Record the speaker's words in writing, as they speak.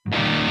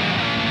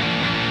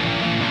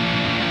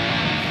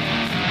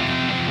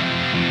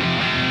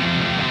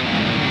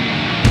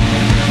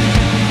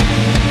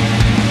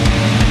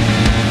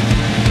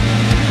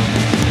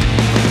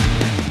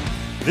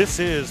This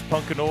is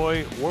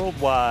Punkanoy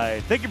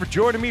Worldwide. Thank you for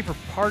joining me for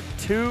part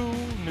 2,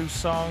 New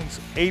Songs,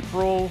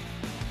 April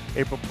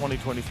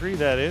 2023,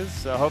 that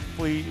is.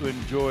 Hopefully you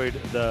enjoyed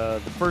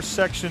the first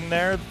section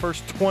there, the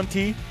first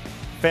 20.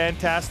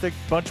 Fantastic.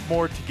 Bunch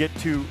more to get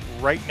to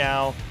right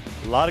now.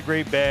 A lot of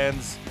great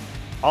bands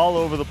all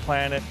over the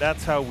planet.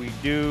 That's how we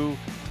do.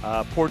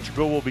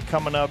 Portugal will be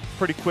coming up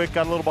pretty quick.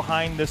 Got a little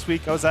behind this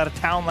week. I was out of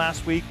town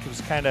last week. It was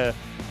kind of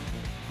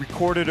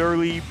recorded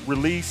early,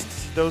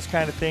 released, those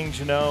kind of things,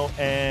 you know.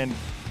 And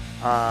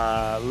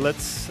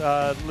let's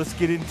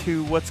get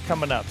into what's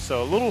coming up.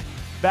 So a little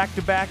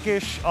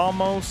back-to-back-ish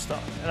almost.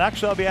 And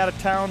actually, I'll be out of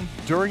town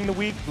during the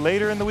week,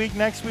 later in the week,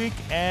 next week,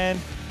 and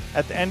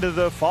at the end of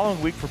the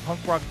following week for Punk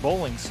Rock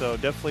Bowling. So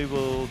definitely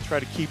we'll try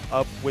to keep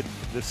up with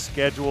the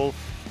schedule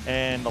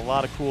and a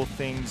lot of cool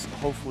things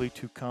hopefully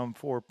to come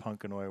for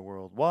Punkanoy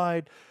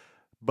Worldwide.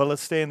 But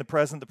let's stay in the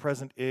present. The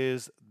present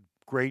is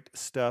great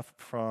stuff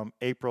from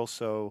April.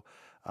 So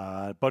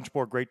a bunch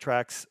more great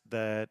tracks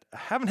that I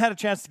haven't had a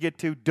chance to get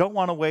to. Don't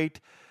want to wait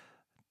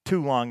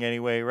too long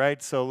anyway,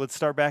 right? So let's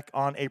start back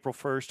on April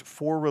 1st.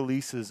 4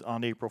 releases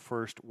on April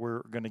 1st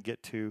we're going to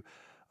get to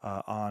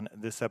on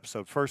this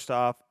episode. First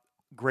off,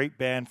 great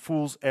band,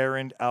 Fool's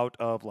Errand out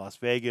of Las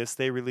Vegas.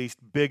 They released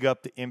Big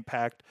Up the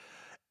Impact.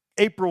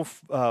 April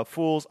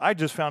Fools, I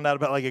just found out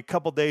about like a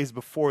couple days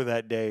before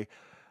that day.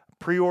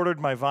 Pre-ordered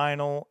my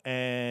vinyl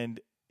and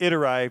it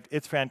arrived.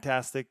 It's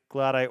fantastic.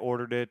 Glad I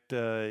ordered it.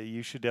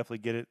 You should definitely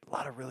get it. A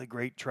lot of really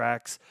great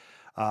tracks.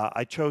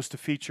 I chose to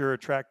feature a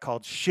track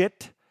called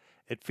Shit.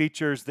 It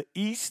features the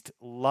East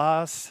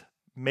Las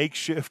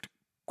Makeshift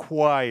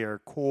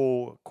Choir.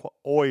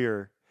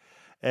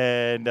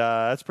 And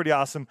that's pretty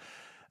awesome.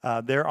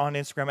 They're on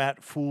Instagram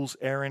at Fool's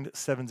Errand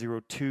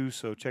 702.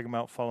 So check them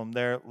out. Follow them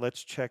there.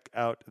 Let's check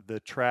out the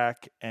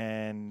track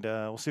and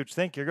we'll see what you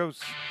think. Here goes.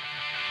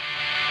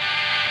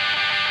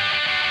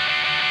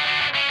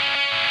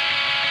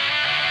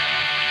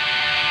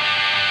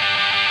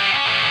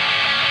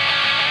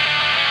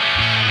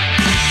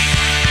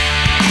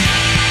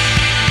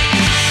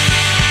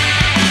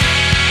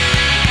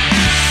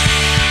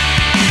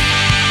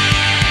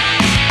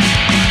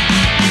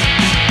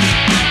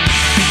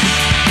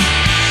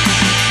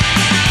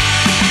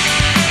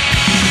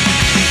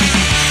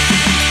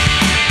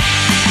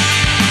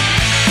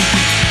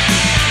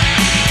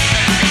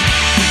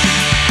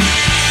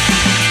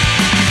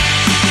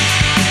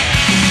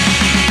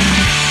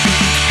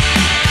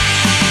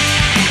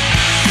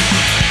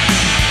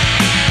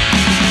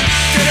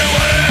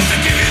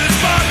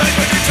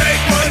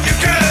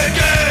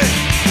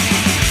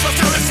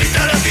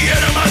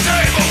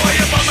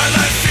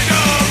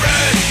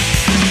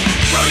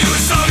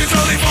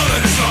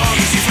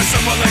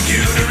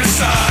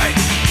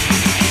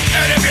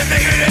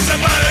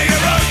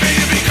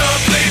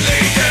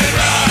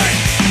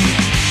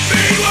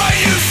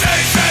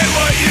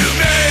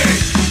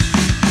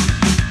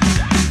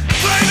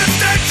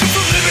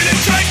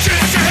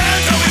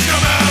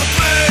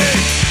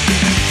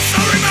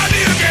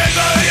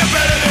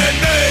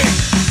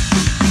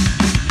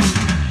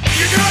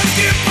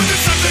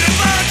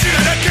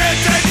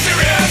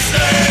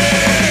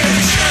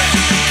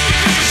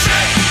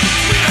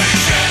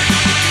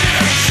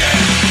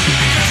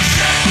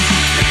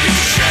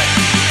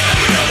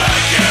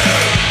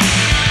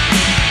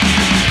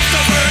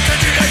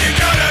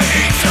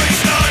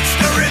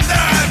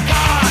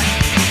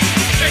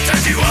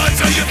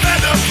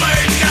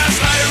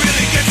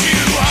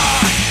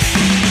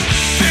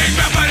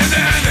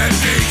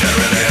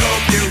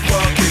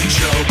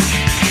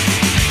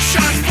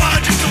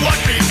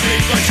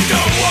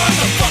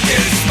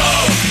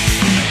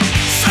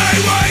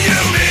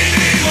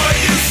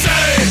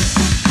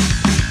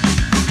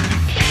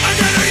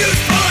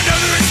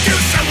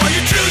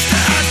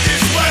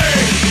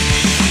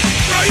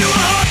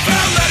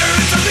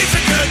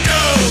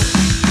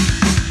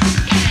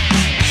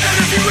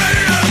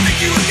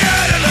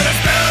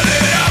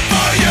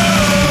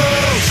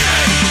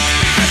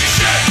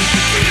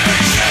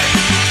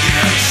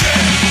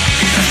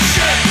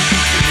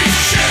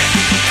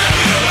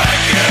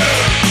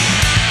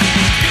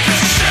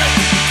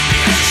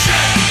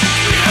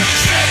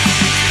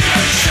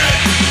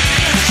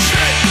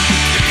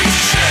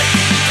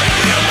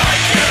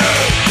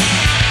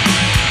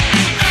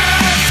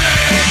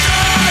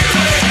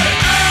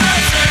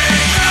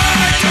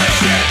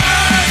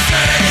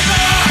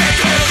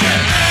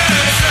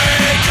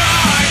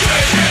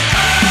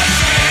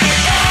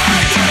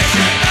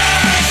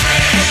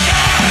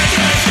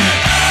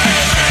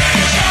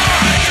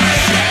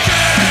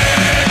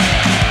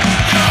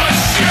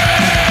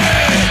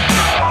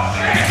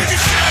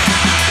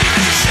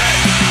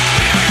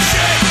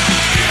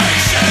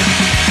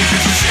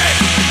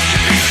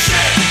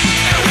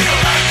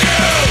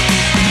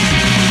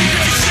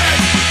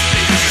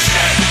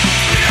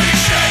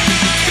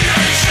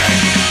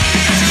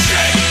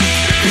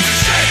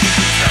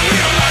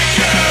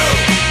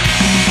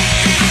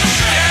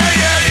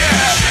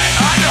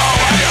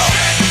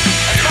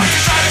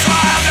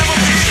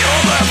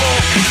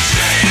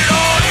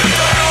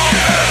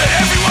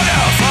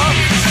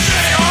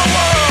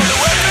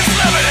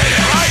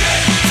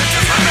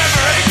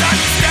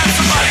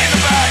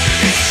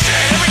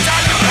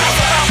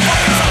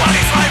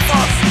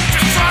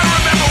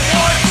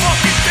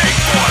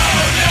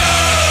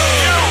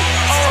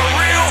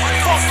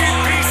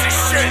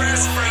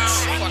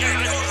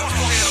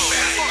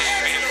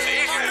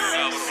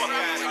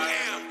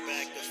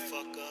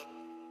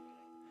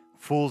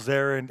 Fool's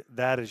Errand.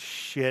 That is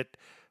shit.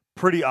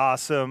 Pretty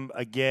awesome.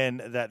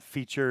 Again, that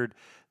featured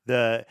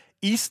the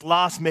East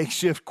Los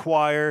Makeshift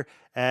Choir,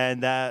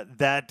 and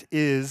that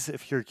is,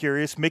 if you're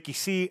curious, Mickey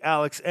C,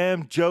 Alex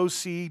M, Joe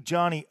C,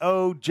 Johnny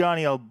O,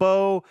 Johnny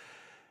Elbow,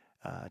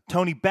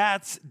 Tony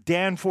Batts,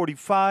 Dan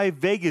 45,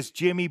 Vegas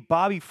Jimmy,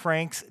 Bobby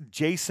Franks,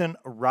 Jason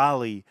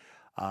Raleigh.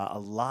 A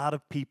lot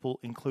of people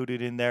included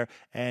in there,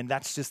 and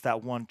that's just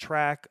that one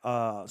track.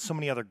 So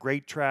many other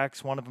great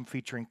tracks, one of them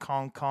featuring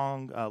Kong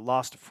Kong,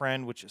 Lost a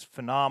Friend, which is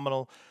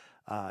phenomenal.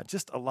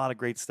 Just a lot of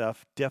great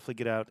stuff. Definitely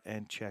get out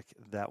and check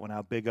that one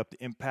out. Big up the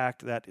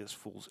impact. That is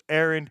Fool's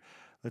Errand.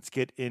 Let's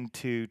get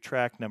into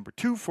track number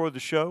 2 for the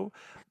show.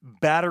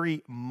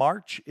 Battery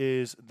March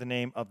is the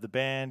name of the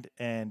band,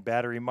 and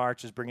Battery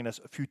March is bringing us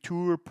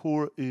Futur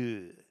pour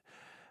eux.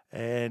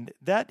 And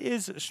that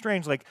is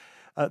strange. Like,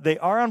 they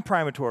are on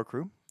Primator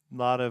Crew. A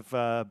lot of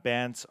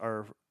bands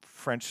are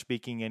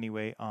French-speaking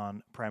anyway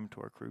on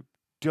Primator Crew.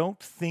 Don't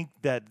think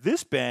that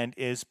this band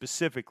is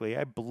specifically.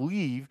 I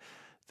believe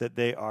that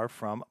they are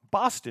from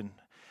Boston.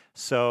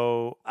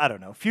 So, I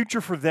don't know.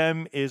 Future for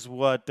them is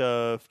what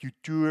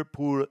Futur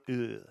pour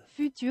eux.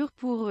 Futur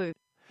pour eux.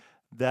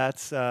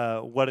 That's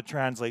what it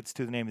translates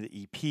to, the name of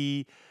the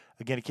EP.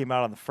 Again, it came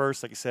out on the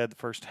 1st. Like I said, the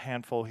first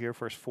handful here,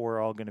 first 4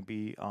 are all going to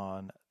be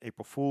on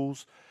April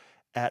Fools.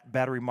 At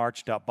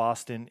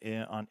batterymarch.boston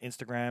on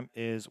Instagram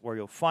is where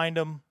you'll find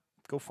them.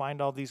 Go find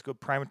all these. Go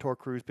Primator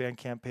Crew's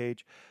Bandcamp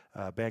page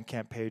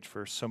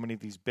for so many of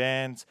these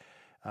bands.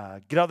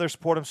 Get out there,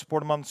 support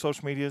them on the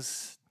social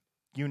medias.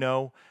 You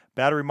know,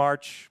 Battery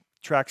March,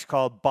 track's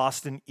called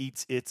Boston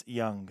Eats Its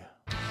Young.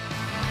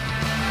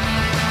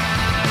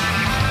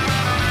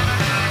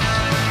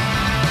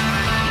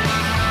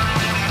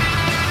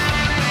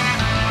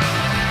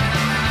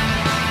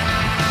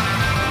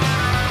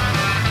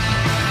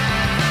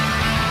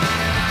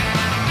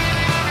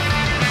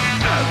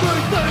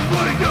 Everything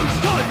we used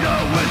to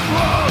know is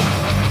wrong.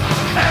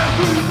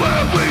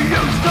 Everywhere we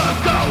used to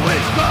go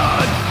is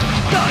gone.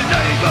 The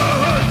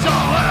neighborhoods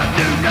all have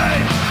new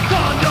names.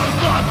 Condos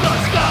block the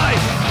sky,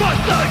 but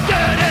the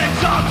dead end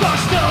jobs are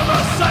still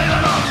the same,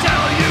 and I'll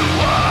tell you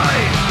why.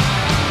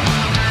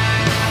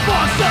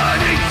 Boston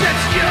eats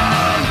its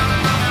young.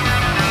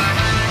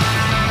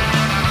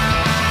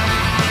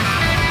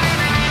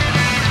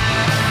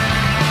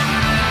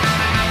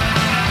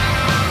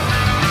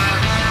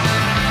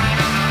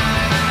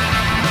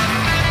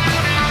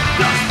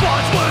 The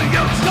spots we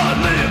used to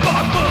live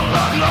are full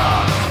of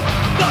loss.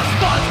 The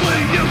spots we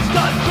used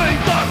to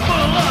drink are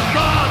full of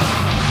cops.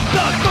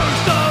 The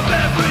first of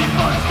every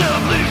month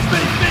still leaves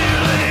me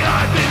feeling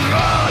I've been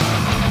robbed.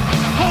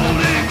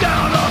 Holding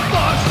down a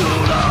bar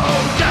stool to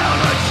hold down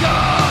a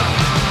job.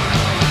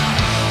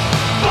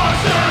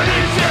 Boston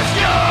eats its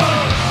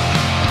young.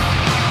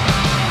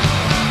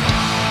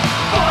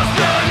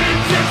 Boston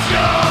eats its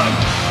young.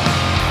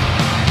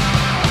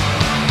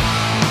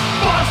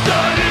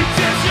 Boston eats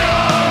its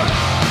young.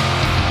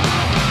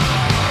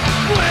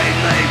 We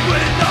leave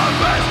with the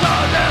rest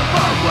of them,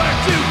 but we're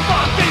too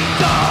fucking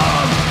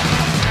dumb.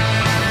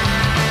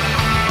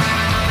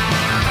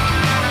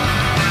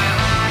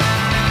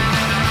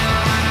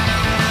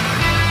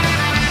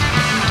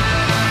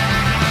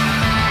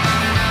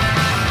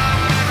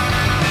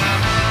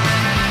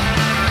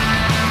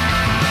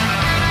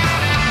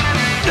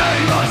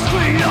 Name a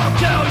street, I'll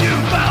tell you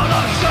about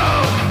a show.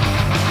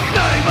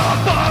 Name a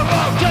bar,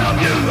 I'll tell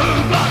you who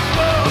got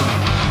through.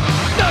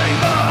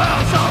 Name a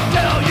house, I'll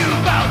tell you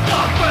about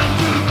the friends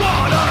who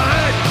got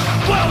ahead.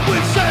 Well, we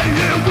stay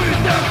here with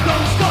their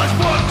ghosts, 'cause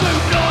we're too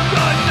young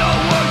to know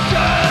we're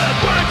dead.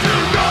 We're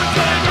too young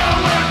to know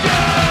we're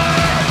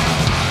dead.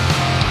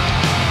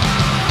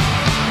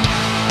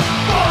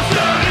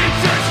 Boston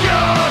eats its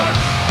young.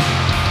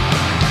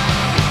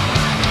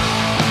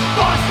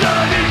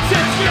 Boston eats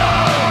its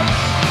young.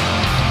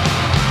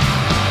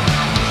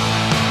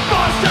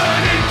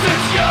 Boston eats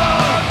its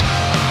young.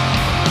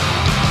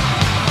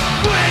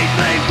 We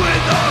leave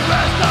with the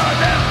rest of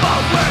them,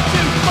 but we're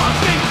too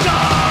fucking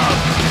dumb.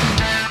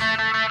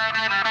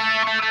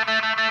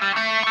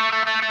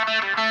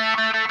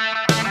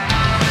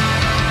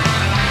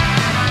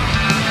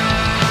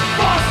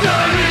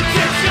 Boston eats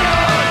its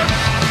young.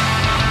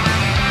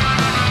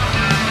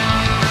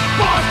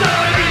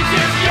 Boston eats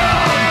its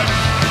young.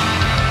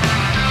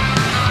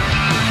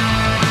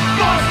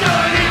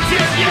 Boston eats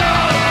its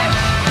young.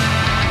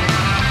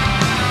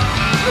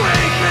 We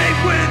leave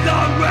with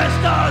the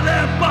rest of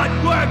them, but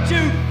we're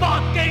too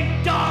fucking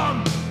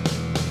dumb.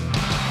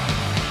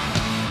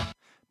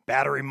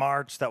 Battery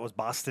March, that was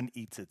Boston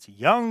Eats Its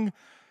Young.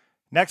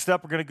 Next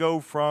up, we're going to go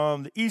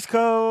from the East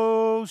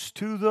Coast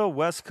to the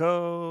West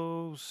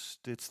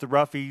Coast. It's the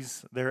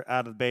Ruffies. They're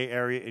out of the Bay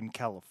Area in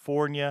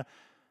California.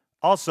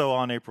 Also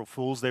on April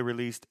Fool's, they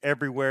released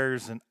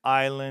Everywhere's an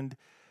Island.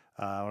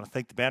 I want to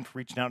thank the band for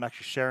reaching out and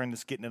actually sharing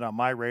this, getting it on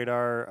my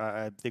radar.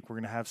 I think we're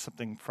going to have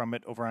something from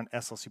it over on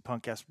SLC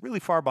Punkcast. Really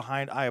far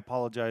behind. I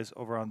apologize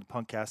over on the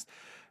Punkcast.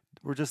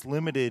 We're just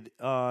limited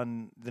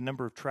on the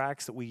number of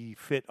tracks that we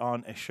fit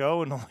on a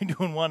show and only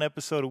doing one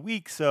episode a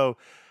week. So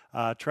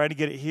Trying to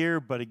get it here,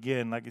 but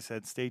again, like I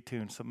said, stay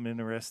tuned. Something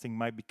interesting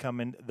might be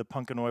coming the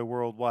Punkanoi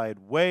Worldwide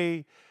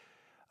way.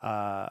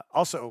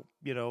 Also,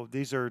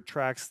 these are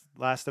tracks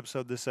last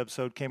episode, this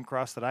episode came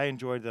across that I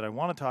enjoyed, that I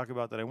want to talk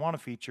about, that I want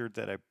to feature,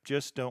 that I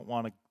just don't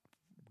want to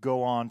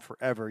go on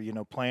forever,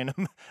 playing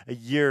them a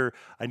year.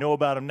 I know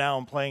about them now.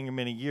 I'm playing them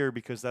in a year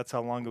because that's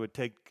how long it would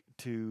take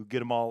to get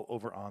them all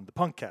over on the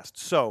Punkcast.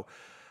 So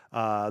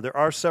there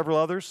are several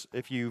others.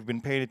 If you've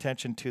been paying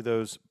attention to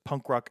those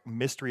punk rock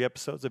mystery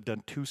episodes, I've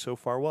done 2 so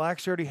far. We'll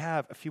actually already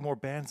have a few more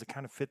bands that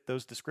kind of fit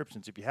those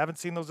descriptions. If you haven't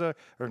seen those, or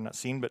not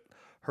seen, but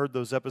heard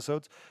those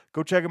episodes,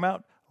 go check them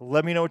out.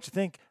 Let me know what you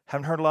think.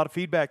 Haven't heard a lot of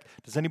feedback.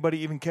 Does anybody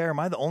even care? Am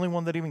I the only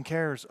one that even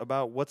cares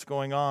about what's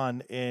going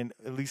on in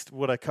at least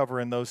what I cover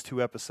in those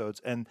 2 episodes?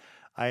 And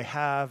I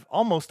have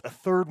almost a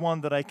third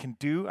one that I can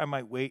do. I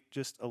might wait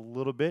just a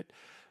little bit,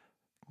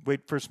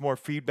 wait for some more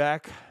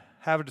feedback,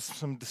 have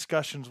some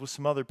discussions with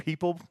some other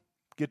people,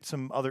 get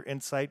some other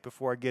insight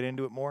before I get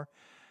into it more.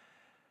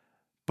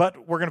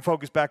 But we're going to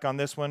focus back on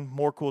this one.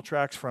 More cool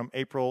tracks from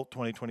April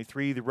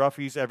 2023. The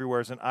Roughies,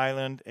 Everywhere's an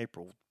Island,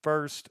 April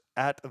 1st.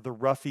 At The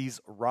Roughies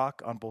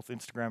Rock on both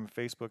Instagram and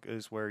Facebook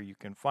is where you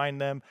can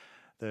find them.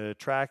 The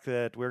track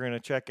that we're going to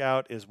check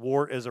out is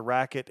War is a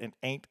Racket and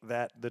Ain't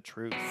That the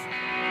Truth.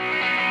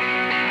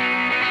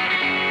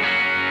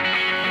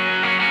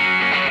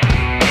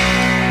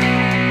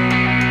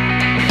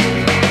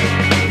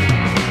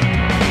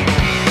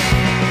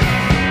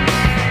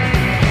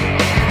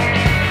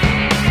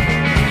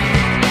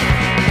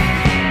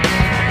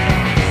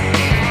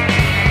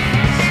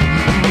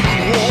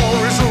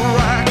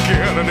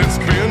 And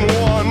it's been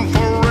one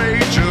for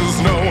ages.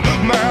 No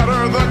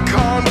matter the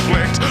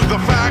conflict,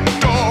 the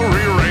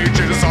factory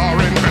rages. Our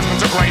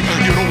investments are great.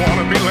 You don't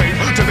want to be late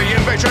to the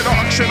invasion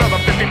auction of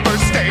the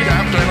 51st state.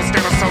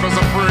 Afghanistan, Minnesota's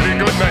a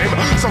pretty good name.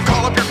 So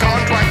call up your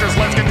contractors,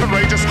 let's get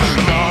courageous.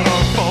 Not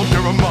our fault,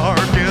 you're a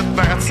market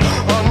that's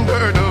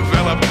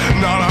underdeveloped.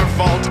 Not our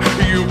fault,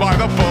 you buy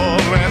the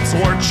bullets.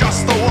 We're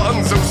just the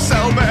ones who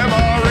sell them.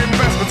 Our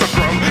investments are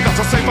grown, not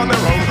so safe on their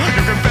own.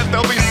 You can bet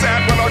they'll be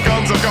sad when our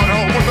guns have gone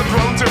home. When the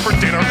drones here for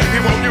dinner, he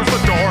won't use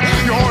the door.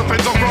 Your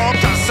orphans will grow up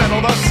to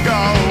settle the score.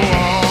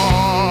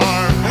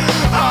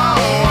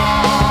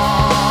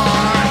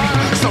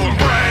 So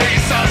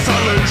embrace a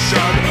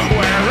solution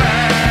where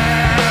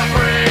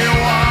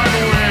everyone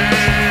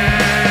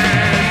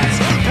wins.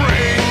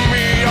 Bring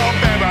me your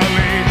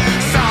family,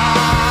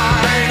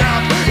 sign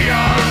up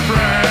your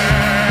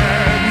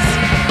friends.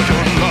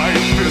 Your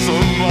life is a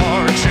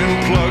margin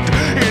plugged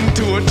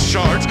into a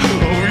chart.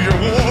 Oh, your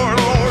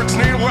warlords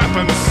need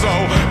weapons, so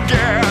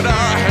get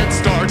a head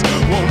start.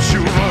 Won't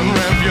you run,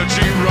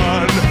 refugee,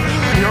 run?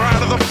 You're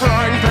out of the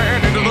frying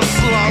pan into the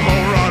slum.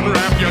 Oh, run,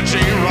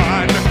 refugee,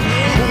 run.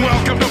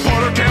 Welcome to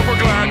border camp, we're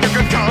glad you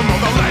could come. Oh,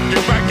 they'll let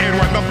you back in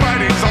when the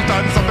fighting's all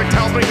done. Something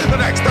tells me the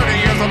next 30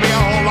 years will be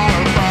a whole lot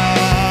of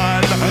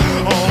fun.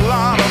 A whole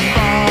lot of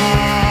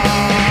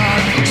fun.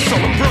 So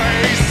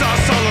embrace a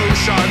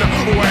solution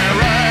where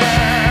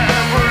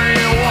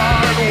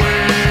everyone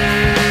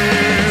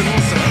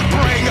wins.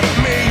 Bring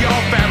me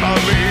your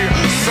family,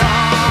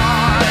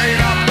 sign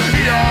up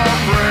your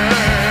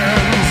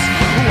friends.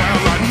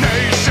 Well, a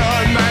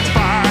nation that's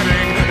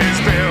fighting is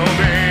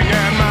building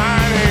and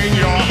mining.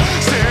 Your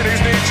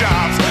cities need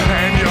jobs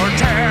and your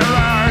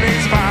terror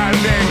needs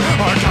finding.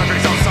 Our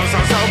country's so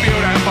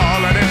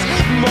beautiful, and it's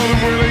more than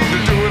willing to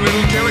do a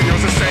little killing.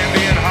 Yours is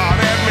sandy and hot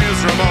and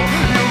miserable.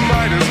 You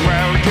might as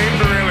well keep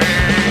drilling.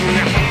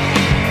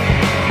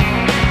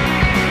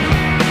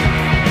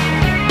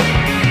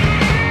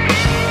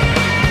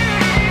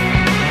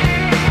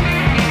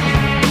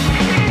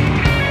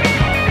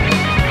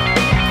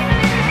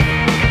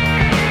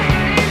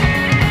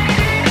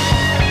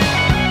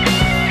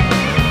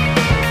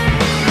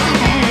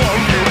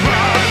 Won't you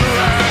run,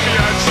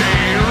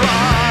 refugee,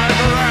 run,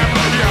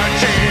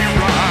 refugee,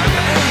 run?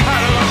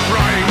 Out of the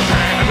frying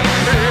pan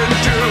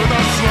into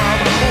the slum.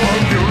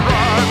 Won't you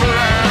run,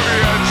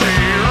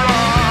 refugee,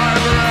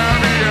 run,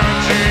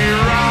 refugee,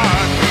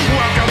 run?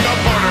 Welcome to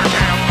border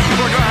camp.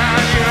 We're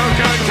glad you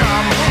could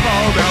come.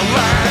 Oh, they'll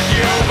let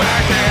you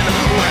back in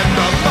when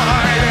the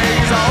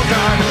fighting's all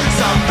done.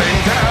 Something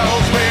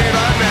tells me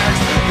the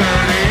next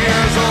 30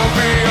 years will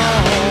be a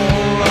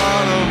whole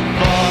lot of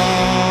fun.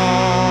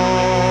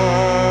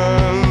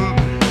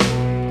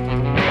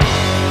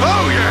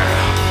 Oh yeah!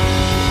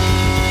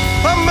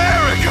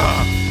 America!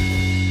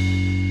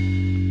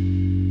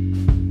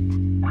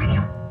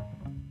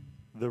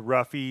 The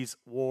Roughies,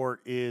 War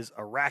is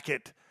a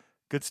Racket.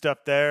 Good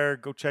stuff there.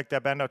 Go check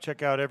that band out.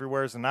 Check out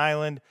Everywhere's an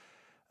Island,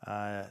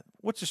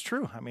 which is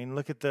true. I mean,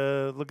 look at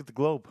the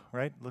globe,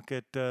 right? Look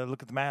at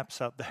the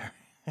maps out there.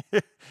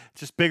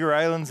 Just bigger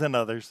islands than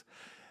others.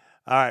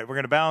 All right, we're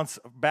gonna bounce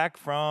back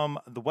from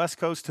the West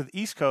Coast to the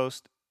East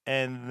Coast,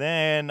 and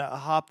then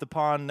hop the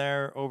pond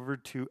there over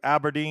to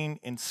Aberdeen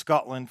in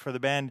Scotland for the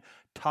band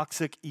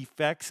Toxic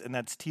Effects, and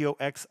that's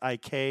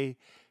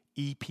TOXIKEPHEX.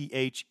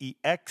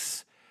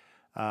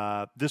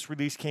 This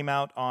release came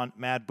out on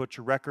Mad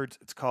Butcher Records.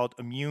 It's called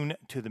Immune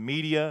to the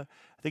Media.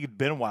 I think it's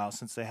been a while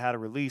since they had a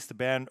release. The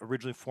band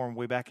originally formed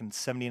way back in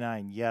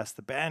 '79. Yes,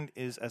 the band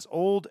is as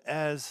old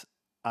as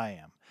I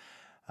am.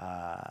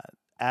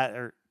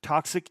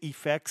 Toxic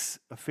Effects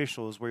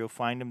Official is where you'll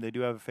find them. They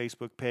do have a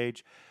Facebook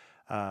page.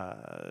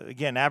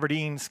 Again,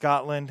 Aberdeen,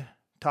 Scotland,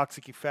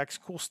 Toxic Effects,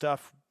 cool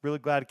stuff. Really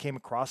glad I came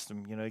across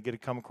them. You know, you get to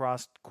come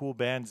across cool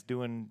bands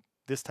doing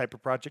this type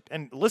of project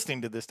and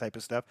listening to this type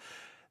of stuff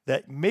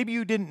that maybe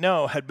you didn't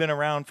know had been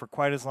around for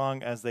quite as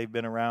long as they've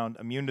been around.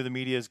 Immune to the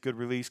Media is a good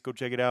release. Go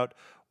check it out.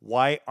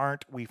 Why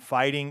Aren't We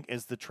Fighting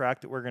is the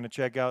track that we're going to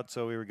check out.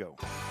 So here we go.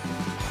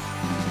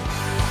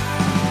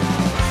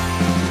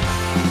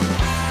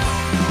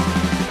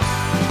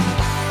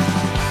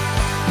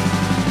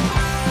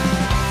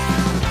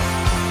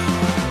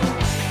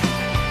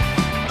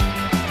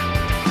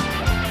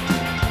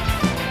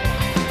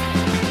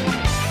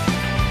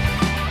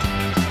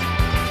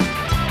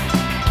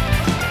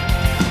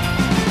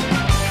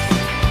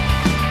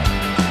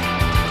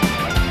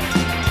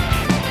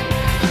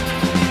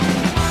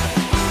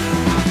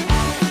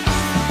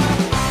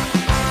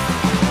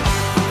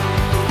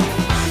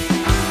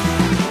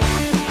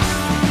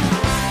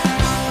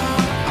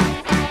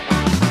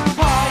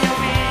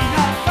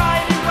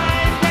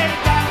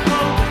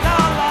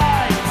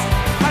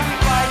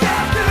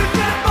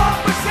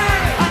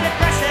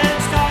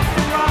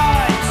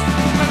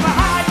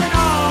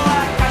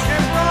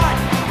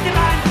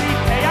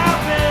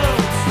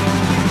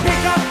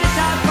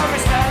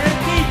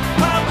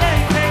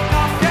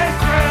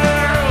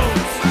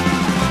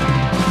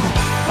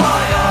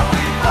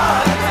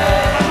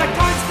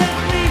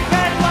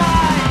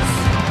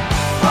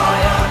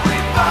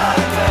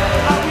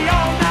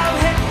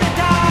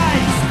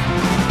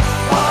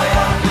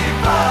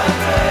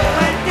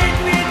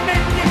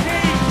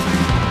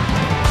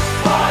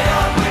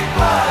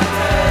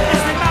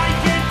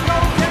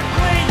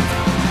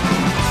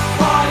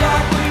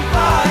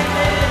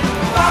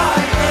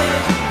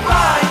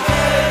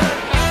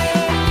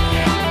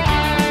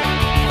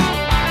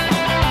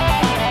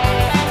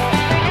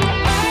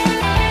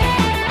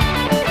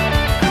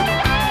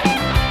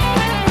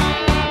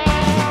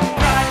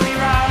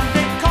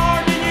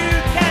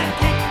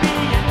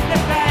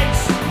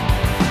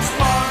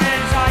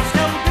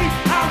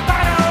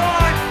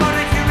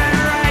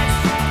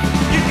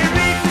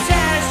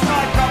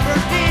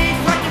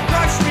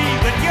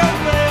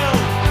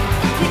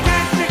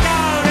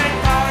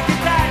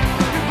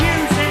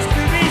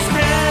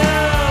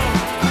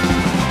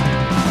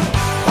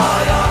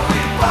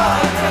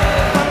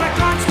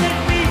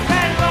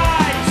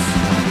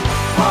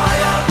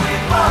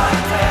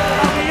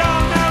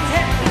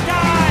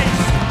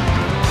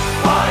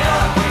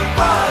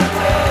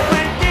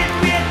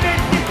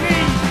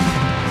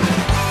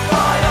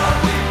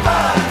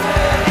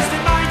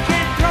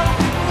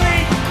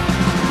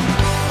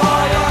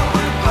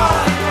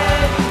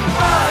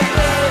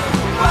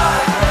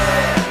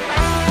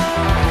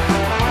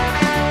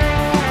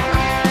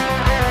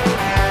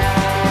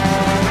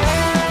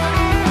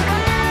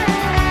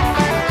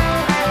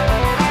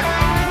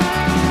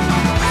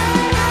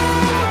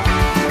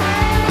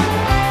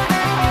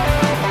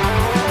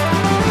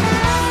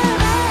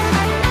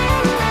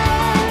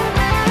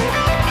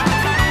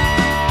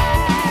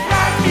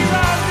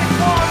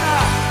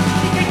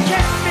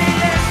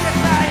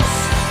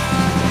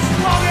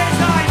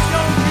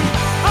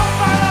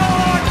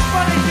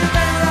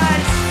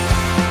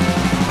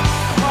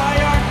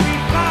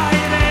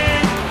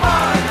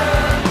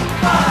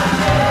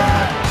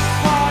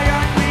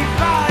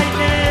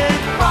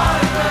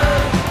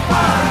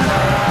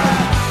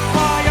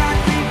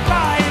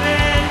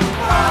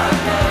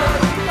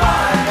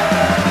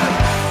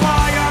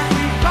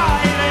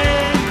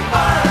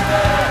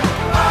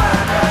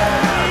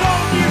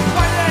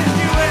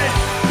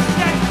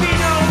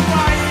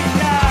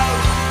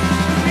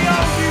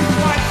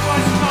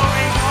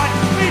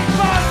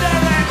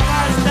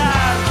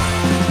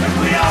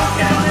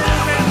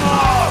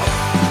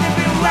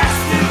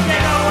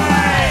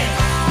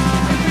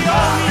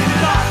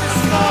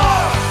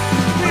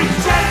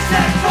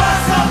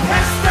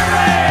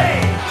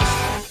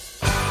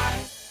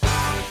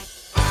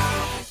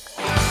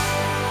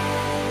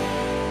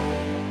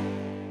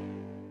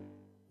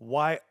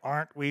 Why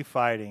Aren't We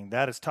Fighting?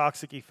 That is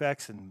Toxic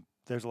Effects, and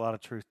there's a lot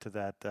of truth to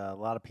that. A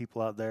lot of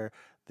people out there,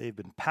 they've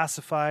been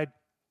pacified,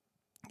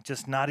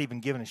 just not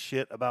even giving a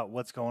shit about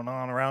what's going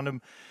on around them.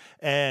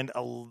 And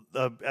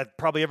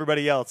probably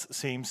everybody else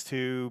seems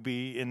to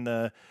be in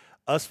the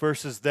us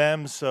versus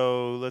them,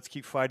 so let's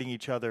keep fighting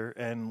each other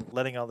and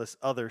letting all this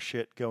other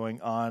shit going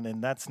on.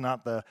 And that's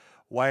not the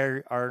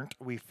why aren't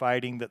we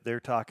fighting that they're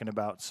talking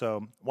about.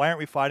 So why aren't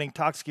we fighting?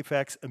 Toxic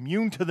Effects,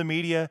 Immune to the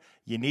Media.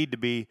 You need to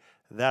be,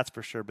 that's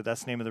for sure. But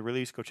that's the name of the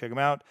release. Go check them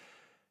out.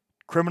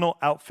 Criminal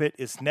Outfit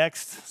is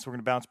next. So we're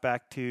going to bounce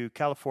back to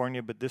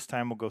California, but this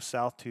time we'll go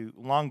south to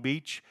Long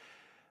Beach.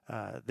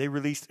 They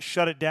released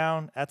Shut It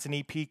Down. That's an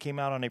EP, came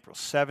out on April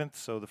 7th.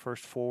 So the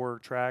first 4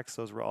 tracks,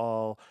 those were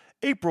all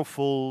April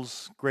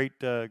Fools. Great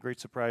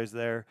surprise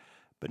there.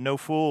 But no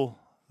fool.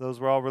 Those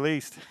were all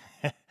released.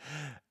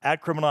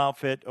 At Criminal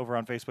Outfit over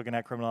on Facebook and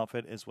at Criminal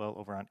Outfit as well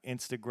over on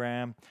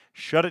Instagram.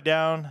 Shut It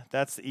Down.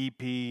 That's the EP.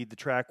 The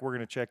track we're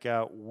going to check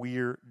out,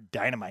 We're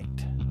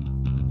Dynamite.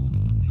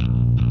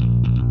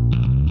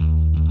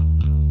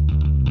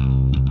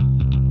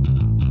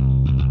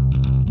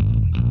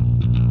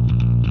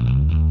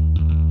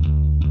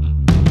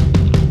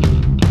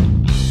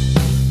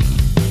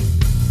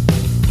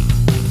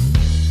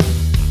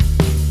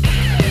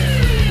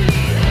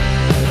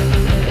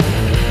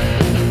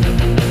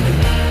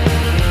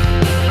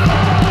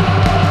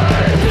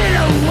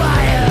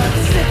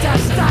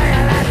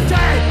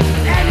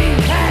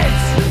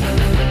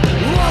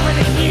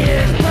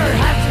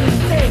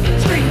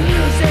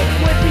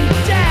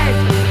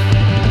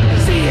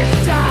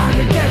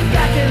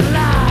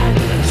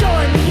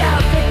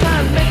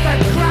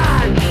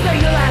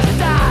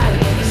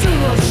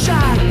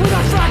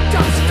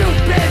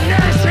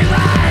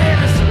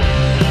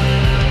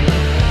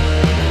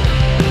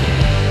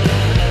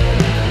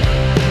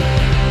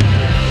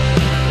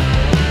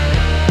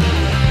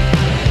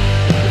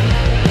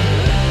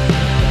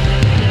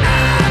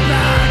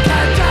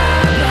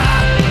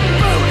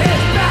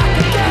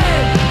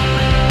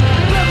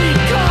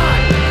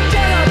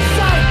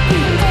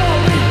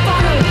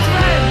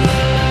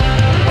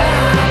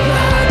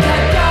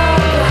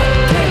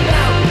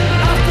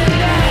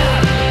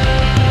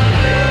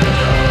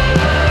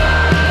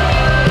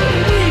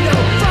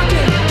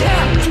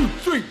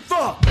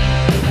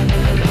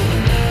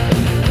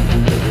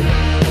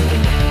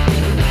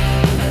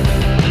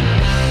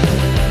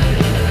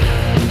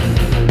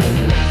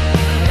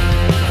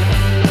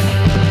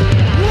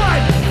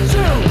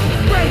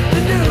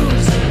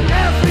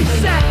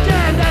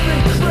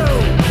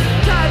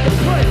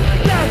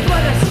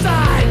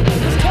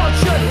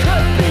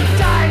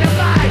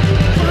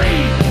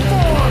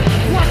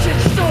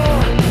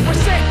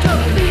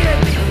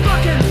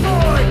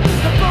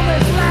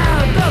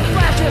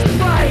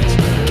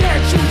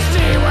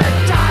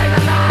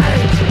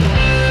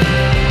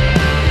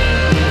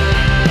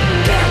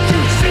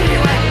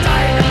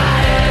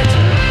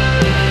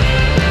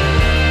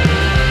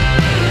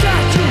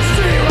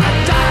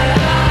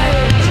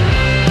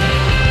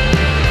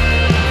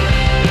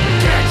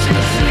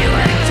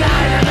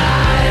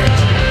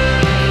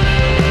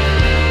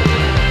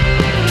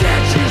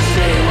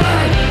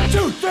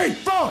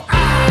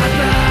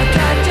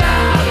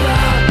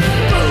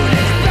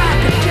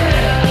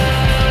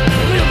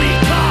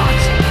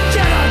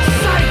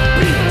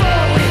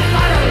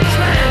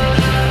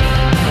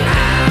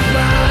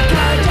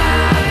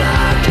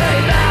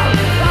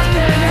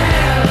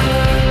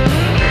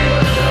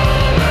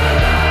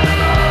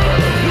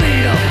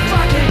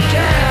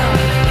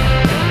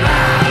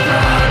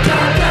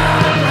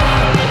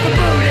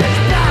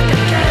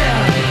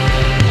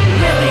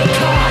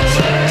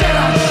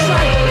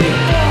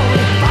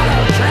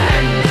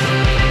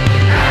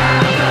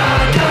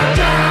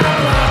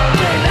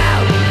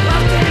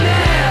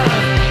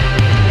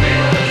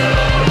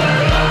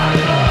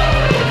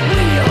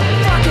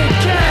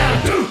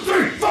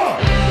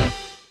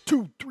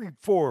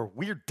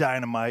 We're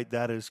Dynamite.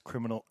 That is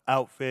Criminal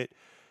Outfit.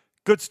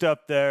 Good stuff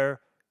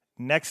there.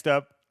 Next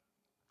up,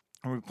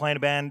 we're playing a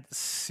band,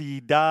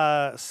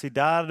 Cidadayo.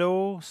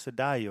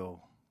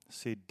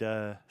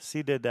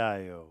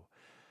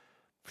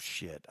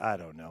 Shit, I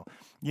don't know.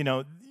 You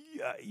know,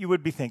 you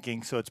would be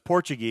thinking, so it's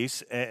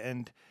Portuguese,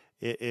 and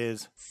it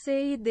is...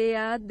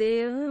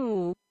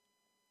 Cidadão.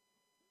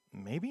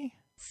 Maybe?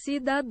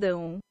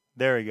 Cidadão.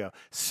 There you go.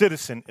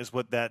 Citizen is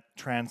what that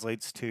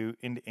translates to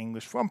into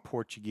English from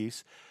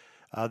Portuguese.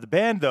 The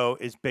band, though,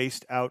 is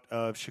based out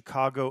of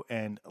Chicago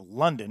and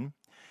London,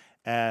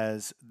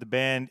 as the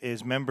band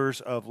is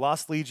members of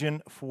Lost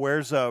Legion,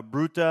 Fuerza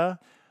Bruta,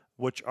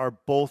 which are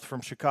both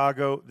from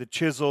Chicago, The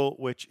Chisel,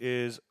 which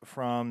is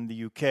from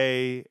the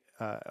UK,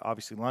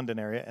 obviously London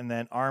area, and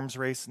then Arms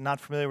Race. Not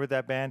familiar with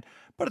that band,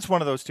 but it's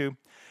one of those two.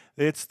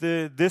 This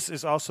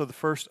is also the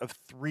first of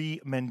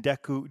 3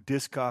 Mendeku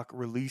Discog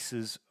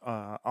releases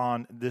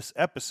on this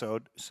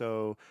episode.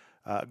 So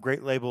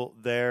great label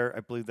there.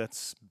 I believe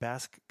that's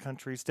Basque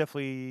country. It's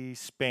definitely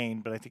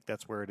Spain, but I think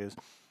that's where it is.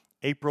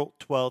 April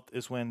 12th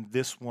is when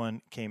this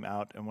one came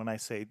out. And when I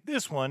say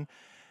this one,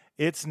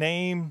 its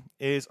name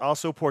is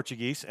also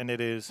Portuguese, and it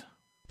is...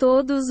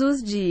 Todos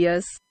os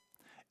dias.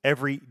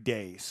 Every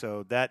day.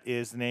 So that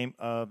is the name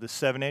of the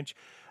 7-inch.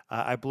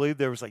 I believe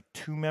there was like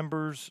 2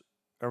 members...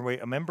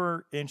 a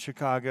member in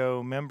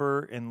Chicago,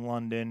 member in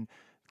London,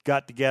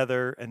 got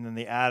together, and then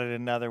they added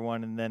another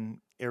one, and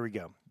then here we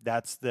go.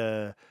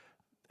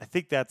 I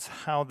think that's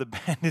how the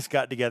band has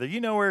got together. You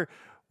know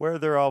where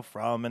they're all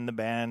from and the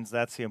bands.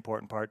 That's the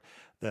important part.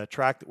 The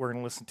track that we're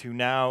going to listen to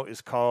now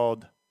is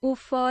called O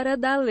Fora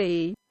da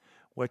Lei,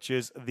 which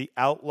is The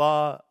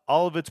Outlaw.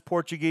 All of it's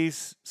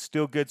Portuguese,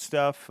 still good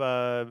stuff.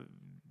 I'm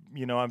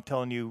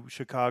telling you,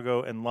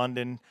 Chicago and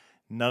London,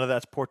 none of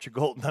that's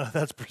Portugal, none of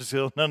that's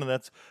Brazil, none of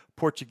that's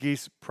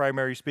Portuguese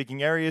primary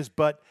speaking areas,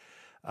 but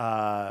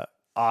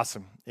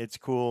Awesome. It's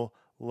cool.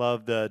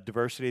 Love the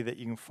diversity that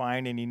you can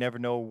find, and you never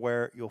know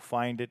where you'll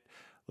find it.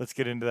 Let's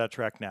get into that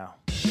track now.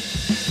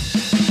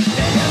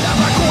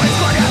 Andava com a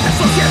escória da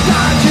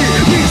sociedade.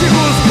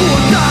 Mendigos,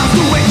 putas,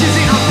 doentes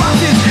e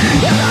rapazes.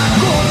 Era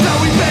contra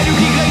o império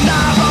que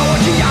reinava.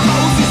 Odiava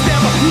o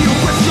sistema e o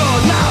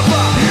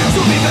questionava.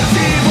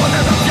 Subversivo,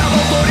 desafiava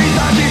a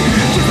autoridade.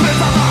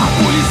 Desprezava a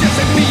polícia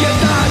sem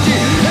piedade.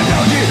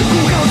 Rebelde,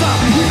 com causa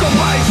e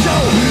compaixão.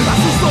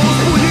 Assustou os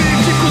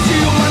políticos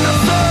de uma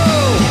nação.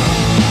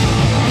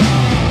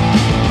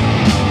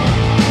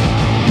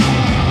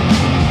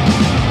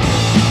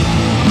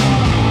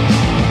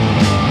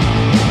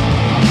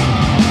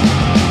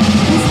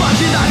 Os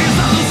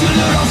marginalizados se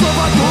uniram ao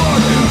Salvador.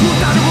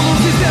 Lutaram por um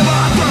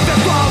sistema através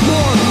do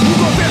amor. O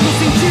governo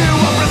sentiu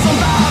a pressão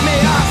da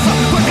ameaça.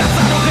 Foi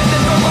caçar o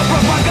redentor com a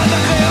propaganda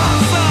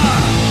reaça.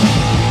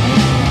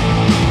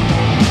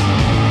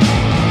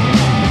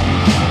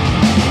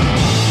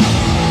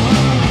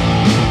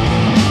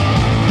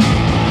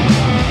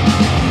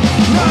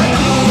 Na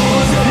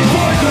cruz ele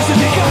foi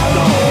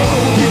crucificado.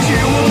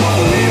 Pediu o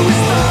povo e o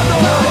Estado.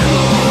 Na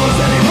cruz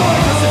ele foi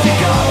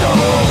crucificado.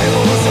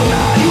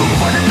 Revolucionário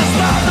foi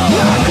detestado.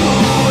 Na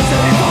cruz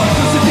ele foi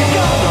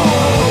crucificado.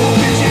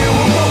 Pediu o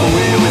povo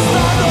e o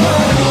Estado. Na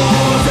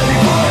cruz ele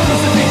foi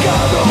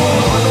crucificado.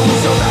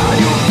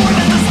 Revolucionário foi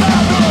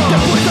detestado.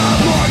 Depois da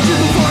morte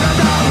do fora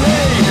da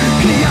lei,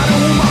 criaram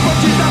uma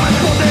partida, mas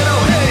poder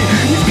ao rei.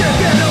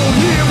 Escreveram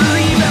livros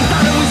e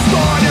inventaram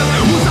histórias.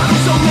 Usaram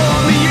seu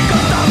nome e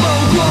cantavam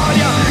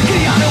glória.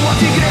 Criaram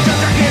as igrejas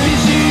e a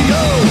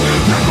religião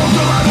pra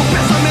controlar o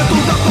pensamento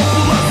da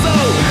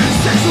população.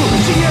 Sexo,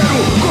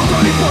 dinheiro,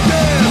 controle e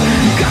poder.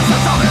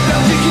 Graças ao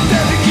rebelde que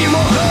teve que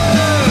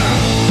morrer.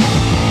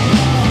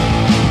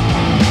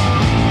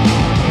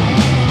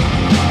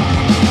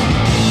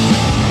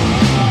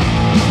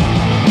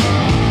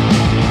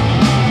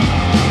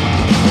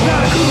 Na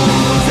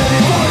cruz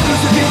ele foi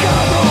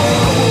crucificado.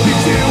 Como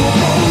pediu o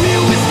povo e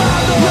o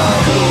Estado. Na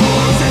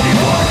cruz ele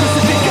foi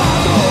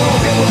crucificado.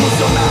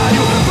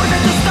 Revolucionário foi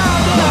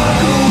detestado. Na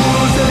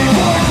cruz ele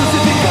foi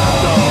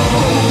crucificado.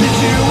 Como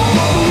pediu o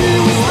povo e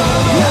o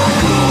Estado. Na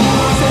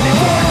cruz ele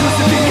foi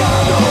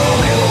crucificado.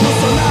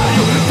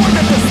 Revolucionário foi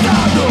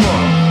detestado.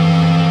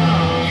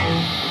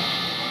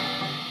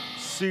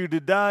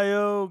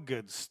 Sudadio,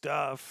 good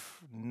stuff.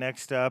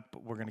 Next up,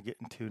 we're going to get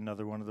into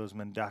another one of those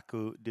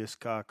Mendaku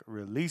Discog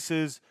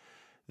releases.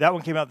 That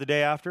one came out the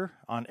day after,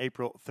 on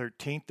April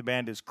 13th. The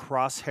band is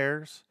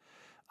Crosshairs.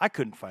 I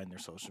couldn't find their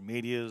social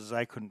medias.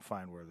 I couldn't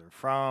find where they're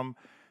from.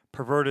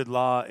 Perverted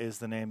Law is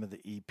the name of the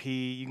EP.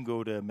 You can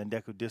go to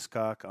Mendaku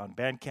Discog on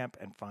Bandcamp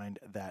and find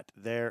that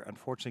there.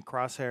 Unfortunately,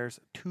 Crosshairs,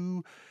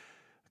 too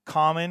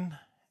common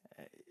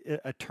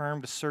a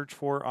term to search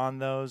for on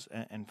those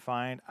and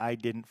find. I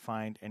didn't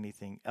find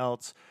anything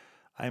else.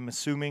 I'm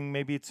assuming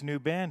maybe it's a new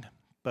band,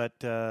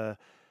 but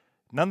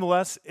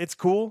nonetheless, it's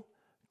cool.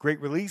 Great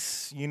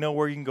release. You know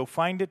where you can go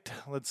find it.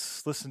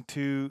 Let's listen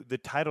to the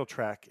title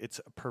track.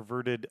 It's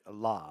Perverted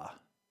Law.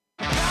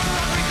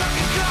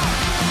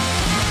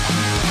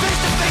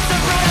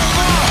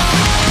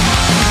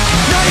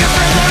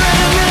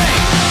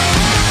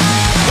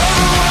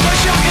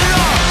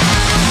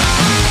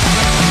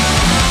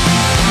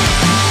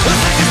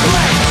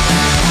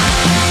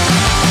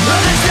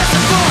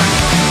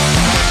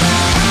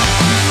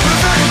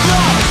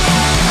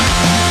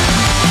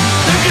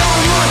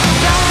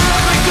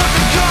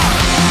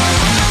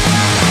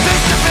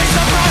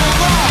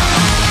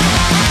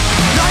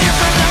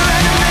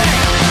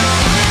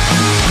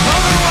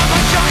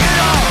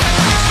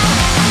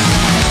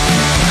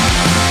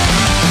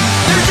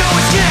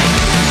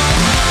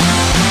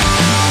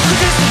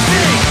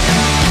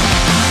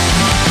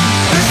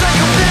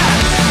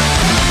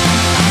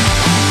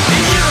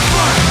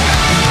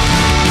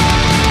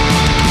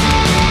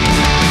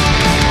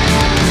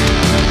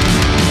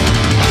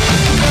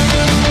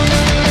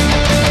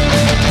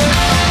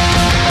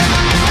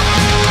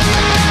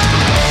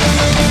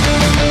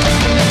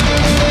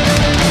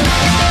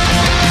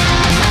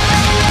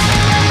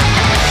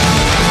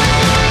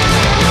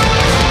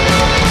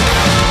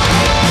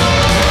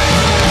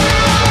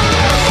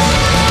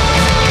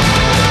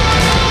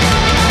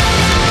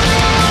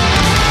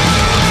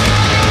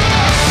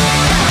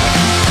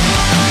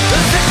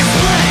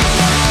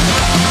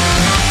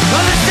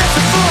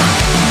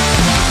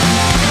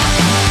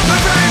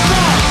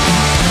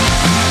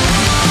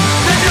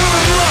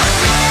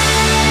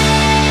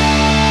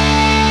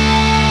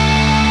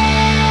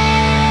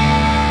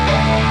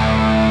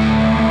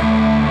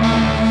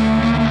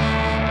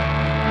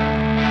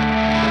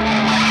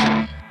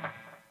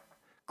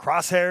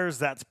 Crosshairs,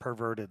 that's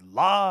Perverted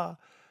Law.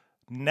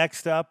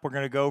 Next up, we're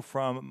going to go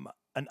from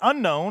an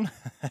unknown,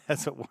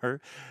 as it were,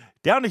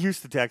 down to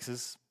Houston,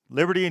 Texas.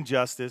 Liberty and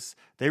Justice.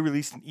 They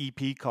released an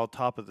EP called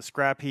Top of the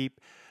Scrap Heap.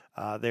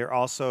 They're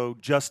also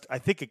just, I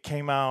think it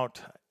came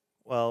out,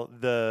 well,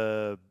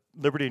 the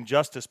Liberty and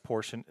Justice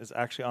portion is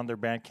actually on their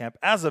Bandcamp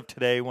as of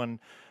today when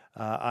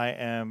I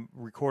am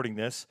recording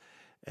this.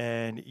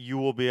 and you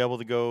will be able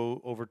to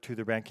go over to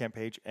their Bandcamp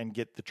page and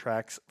get the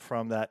tracks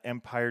from that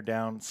Empire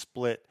Down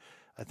split.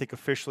 I think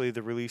officially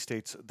the release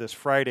date's this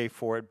Friday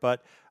for it,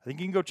 but I think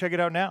you can go check it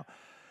out now.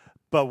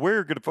 But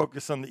we're going to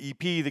focus on the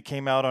EP that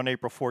came out on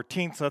April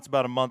 14th, so that's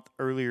about a month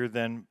earlier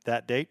than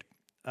that date.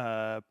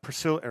 At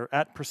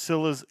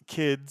Priscilla's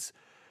Kids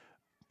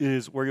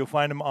is where you'll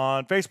find them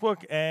on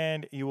Facebook,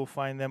 and you will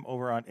find them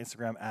over on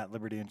Instagram at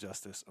Liberty and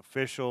Justice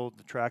Official.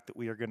 The track that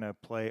we are going to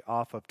play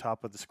off of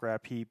Top of the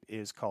Scrap Heap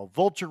is called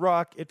Vulture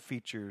Rock. It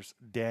features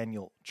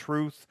Daniel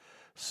Truth.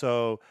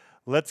 So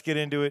let's get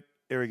into it.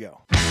 Here we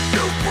go. You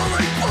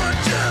pulling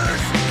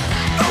punches,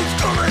 those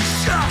coming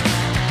shots.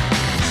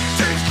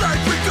 Seems like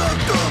we got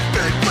the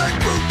big black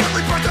group, but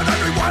we brought down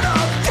every one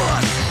of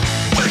us.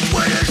 Which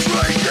way is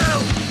right now?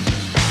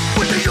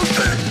 What do you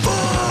stand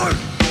for?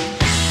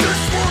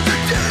 This one's a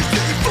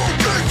daisy,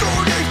 vultures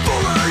on a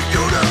foreign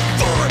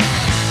uniform.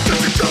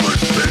 Just a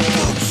covered big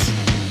boots,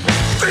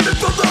 faded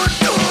from the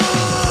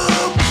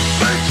top.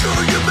 Make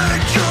sure you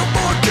make your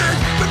market,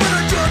 but when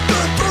I drop the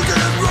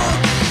broken rock,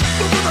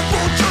 but when the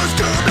vultures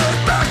come and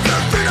back, the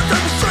feet of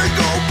every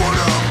single one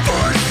of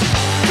us.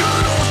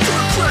 It all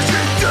start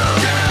crashing down.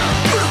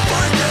 Put a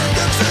fight and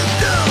that's it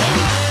now.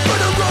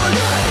 Put a run,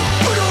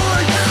 put a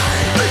hide,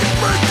 make it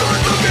break the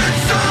look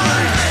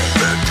inside.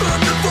 Here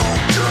come the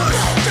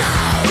vultures,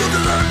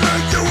 looking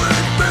like you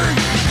and me.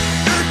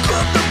 Here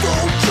come the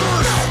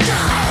vultures,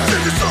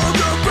 sing a song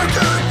of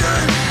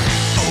reckoning.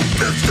 Oh,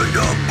 fix the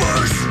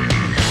numbers,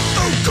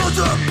 oh, cause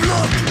a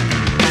block.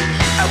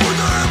 And when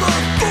the hammer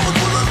falls,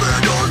 will the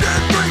lid on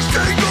that brings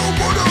single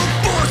one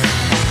of us.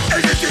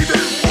 Is it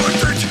even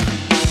worth it?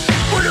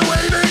 When you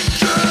ain't in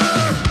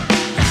care,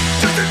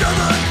 just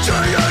another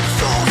giant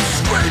soul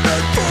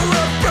screaming for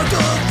a breath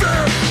of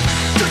air.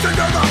 Just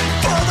another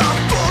father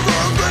for the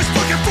list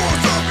looking for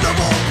some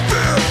level of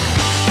fear.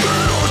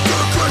 But all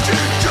start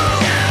crashing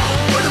down.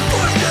 When the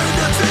fight and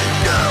that's it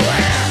now.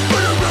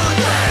 When I run,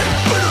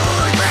 when I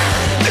hide,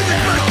 think it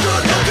makes the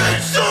look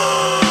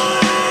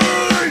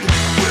inside.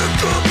 Here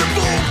come the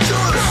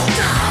vultures,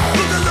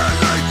 looking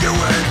like you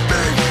and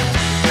me.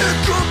 Here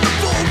come the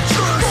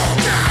vultures,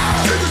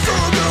 sing a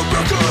song of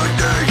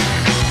reckoning.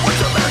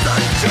 What's a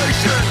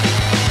meditation?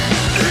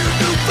 Need a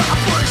new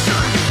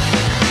vibration.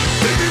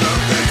 Thinking of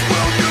this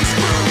world you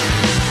screw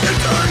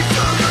into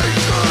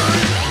isolation.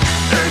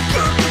 Here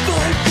come the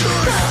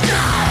vultures,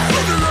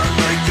 looking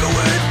like you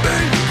and me.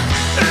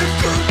 Here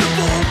come the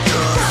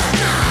vultures,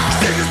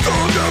 sing a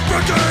song of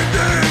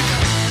reckoning.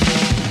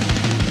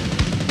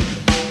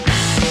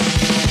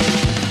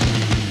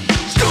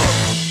 Stop!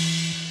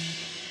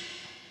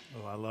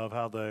 Oh, I love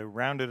how they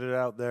rounded it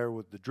out there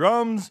with the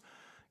drums.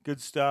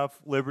 Good stuff.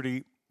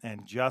 Liberty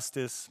and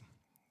Justice.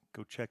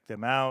 Go check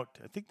them out.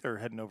 I think they're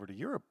heading over to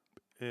Europe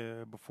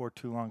before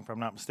too long, if I'm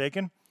not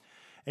mistaken.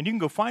 And you can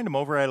go find them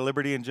over at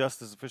Liberty and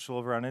Justice Official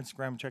over on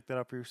Instagram. Check that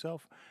out for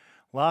yourself.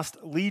 Lost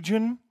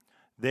Legion.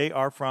 They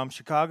are from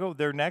Chicago.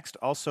 They're next.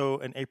 Also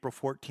an April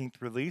 14th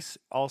release.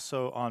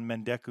 Also on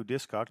Mendeku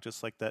Discog,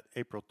 just like that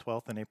April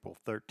 12th and April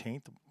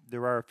 13th.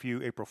 There are a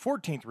few April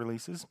 14th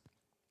releases,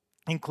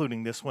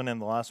 including this one and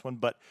the last one,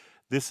 but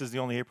this is the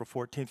only April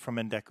 14th from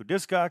Mendeku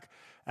Discog.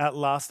 At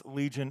Lost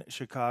Legion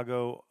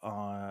Chicago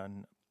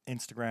on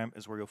Instagram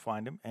is where you'll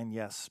find him. And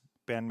yes,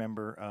 band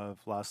member of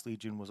Lost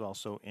Legion was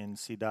also in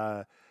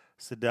Sidai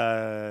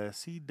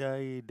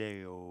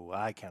Deo.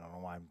 I don't know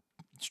why I'm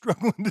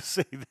struggling to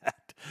say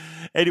that.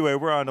 Anyway,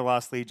 we're on to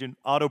Lost Legion.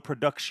 Auto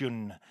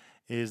Production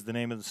is the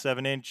name of the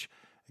 7-inch.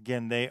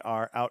 Again, they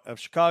are out of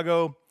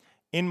Chicago.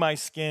 In My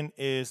Skin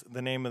is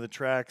the name of the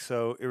track.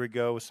 So here we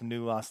go with some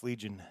new Lost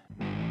Legion.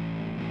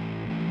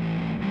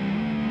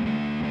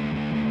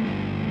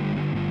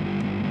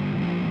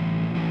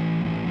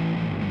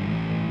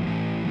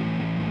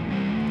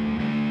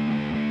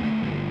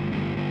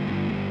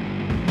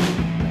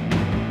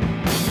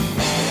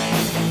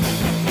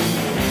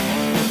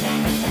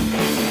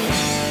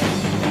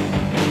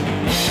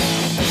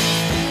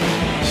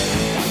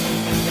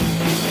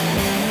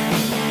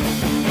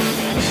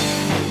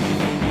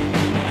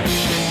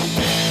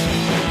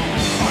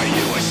 Are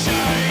you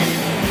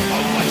ashamed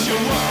of what you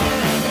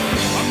were?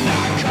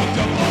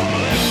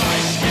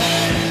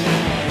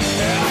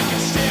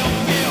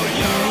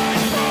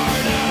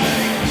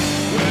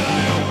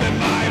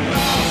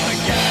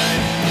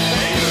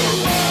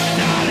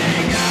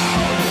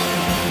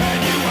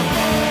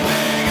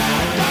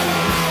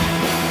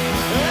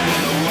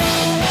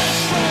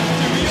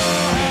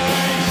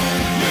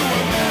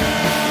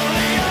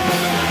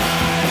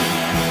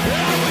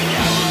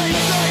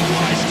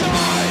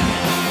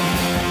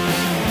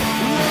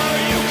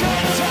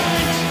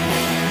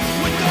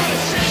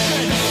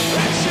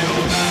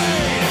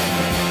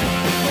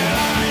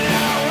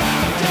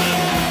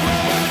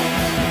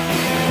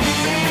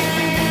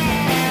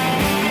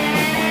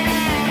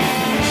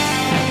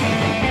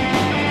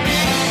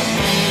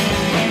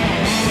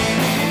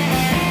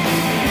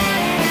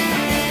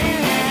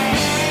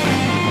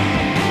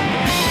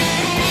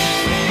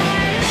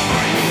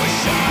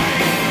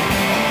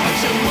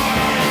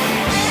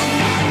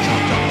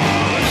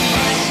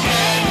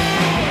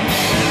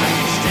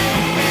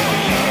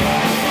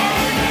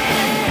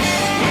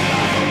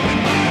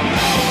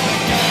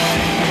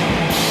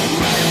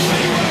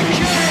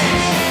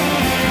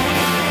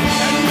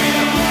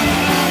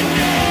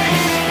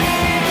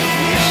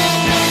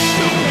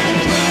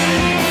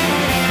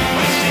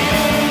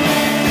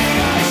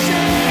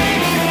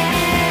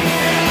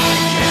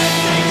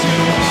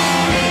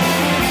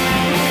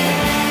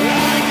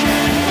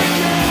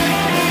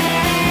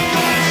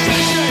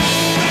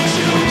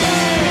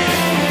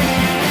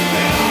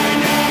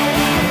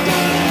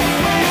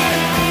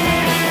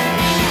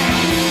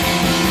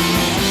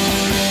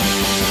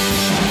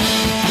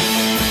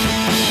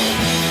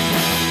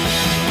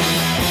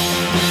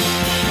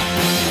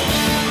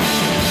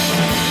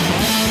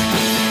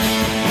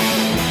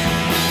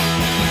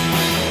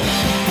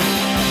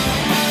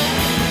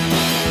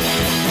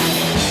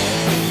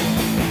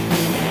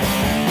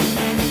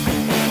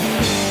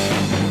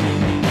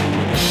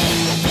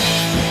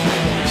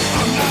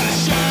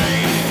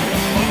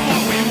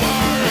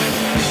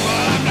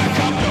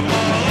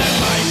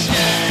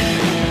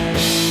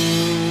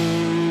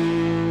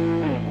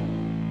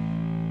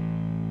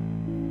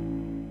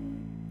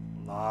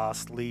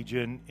 Lost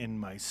Legion, In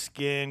My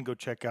Skin. Go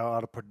check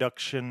out of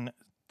production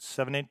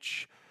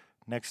 7-inch.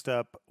 Next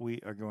up,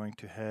 we are going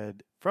to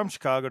head from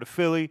Chicago to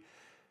Philly.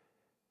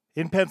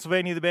 In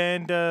Pennsylvania, the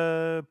band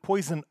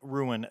Poison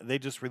Ruin. They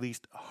just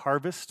released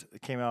Harvest.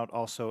 It came out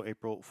also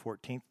April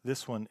 14th.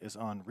 This one is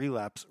on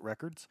Relapse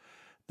Records.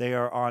 They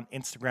are on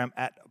Instagram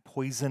at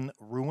Poison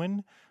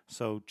Ruin,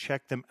 so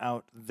check them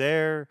out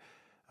there.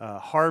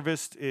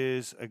 Harvest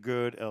is a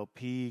good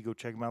LP. Go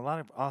check them out. A lot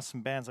of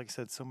awesome bands. Like I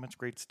said, so much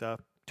great stuff.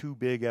 2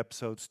 big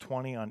episodes,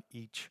 20 on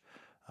each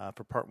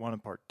for part 1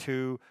 and part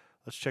 2.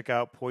 Let's check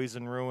out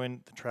Poison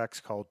Ruin. The track's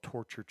called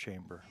Torture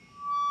Chamber.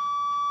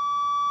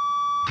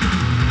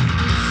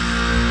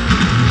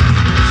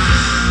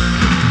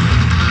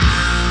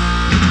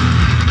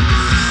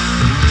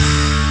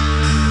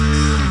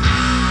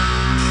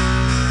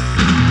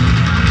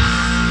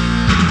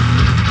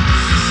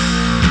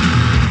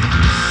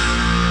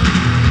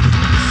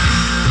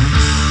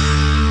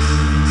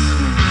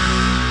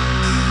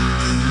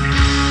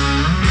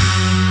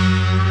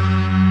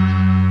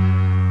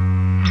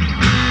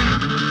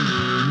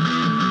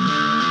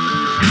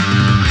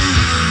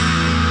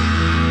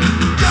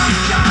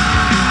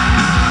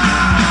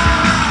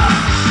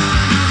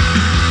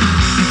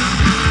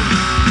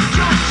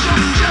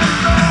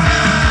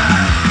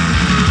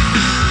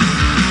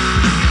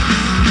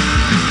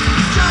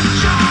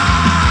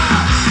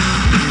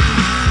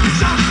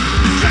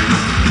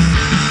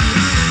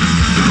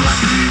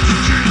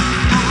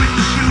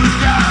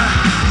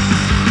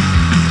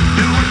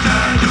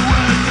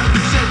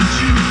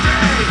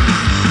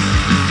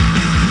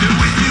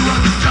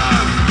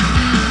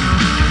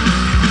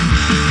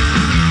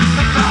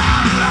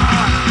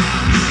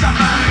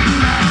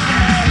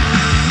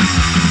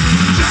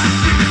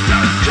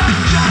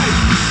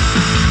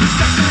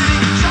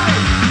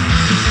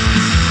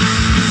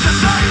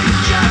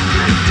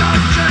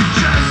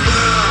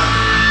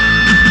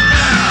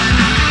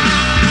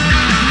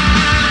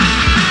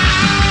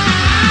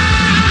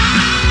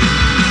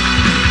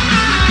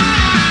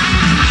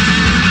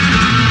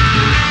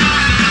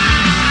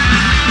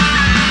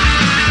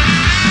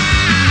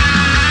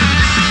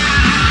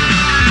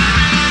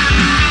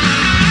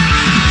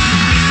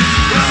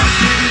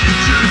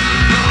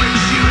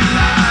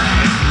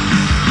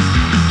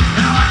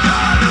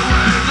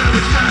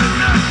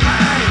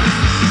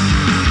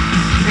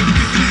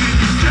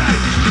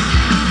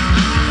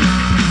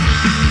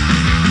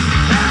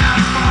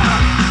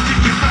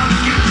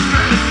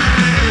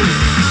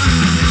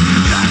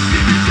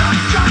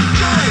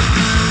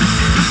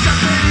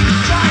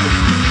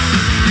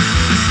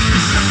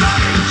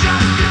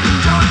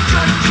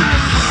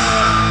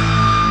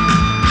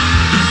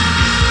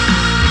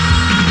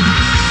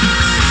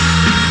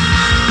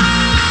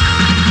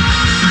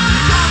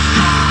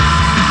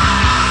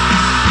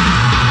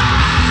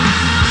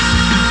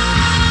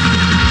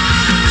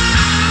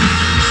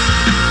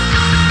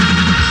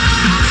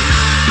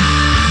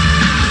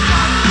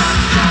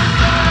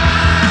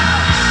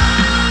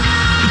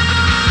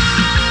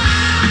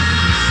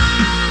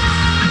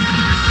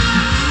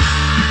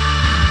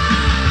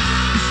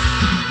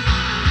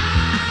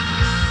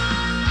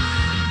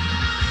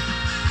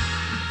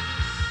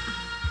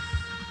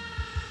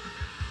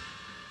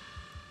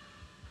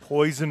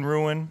 Poison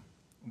Ruin.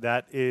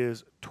 That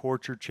is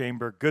Torture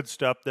Chamber. Good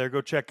stuff there. Go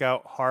check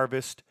out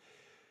Harvest.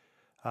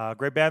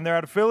 Great band there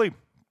out of Philly.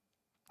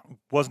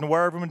 Wasn't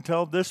aware of them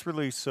until this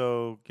release,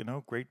 so,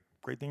 great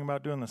thing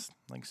about doing this,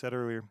 like I said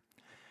earlier.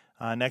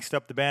 Next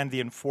up, the band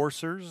The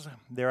Enforcers.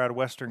 They're out of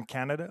Western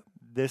Canada.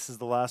 This is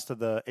the last of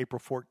the April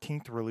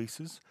 14th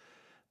releases.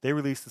 They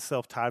released the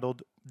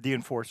self-titled The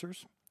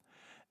Enforcers,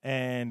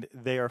 and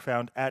they are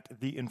found at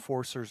The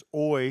Enforcers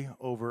Oi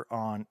over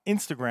on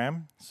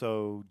Instagram.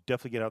 So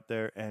definitely get out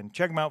there and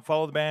check them out.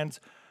 Follow the bands.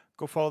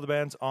 Go follow the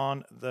bands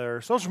on their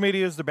social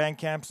medias, their band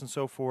camps, and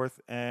so forth.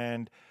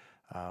 And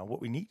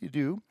what we need to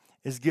do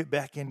is get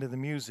back into the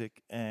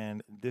music.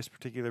 And this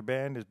particular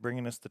band is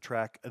bringing us the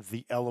track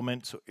The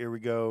Element. So here we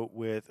go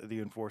with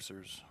The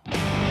Enforcers.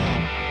 Torture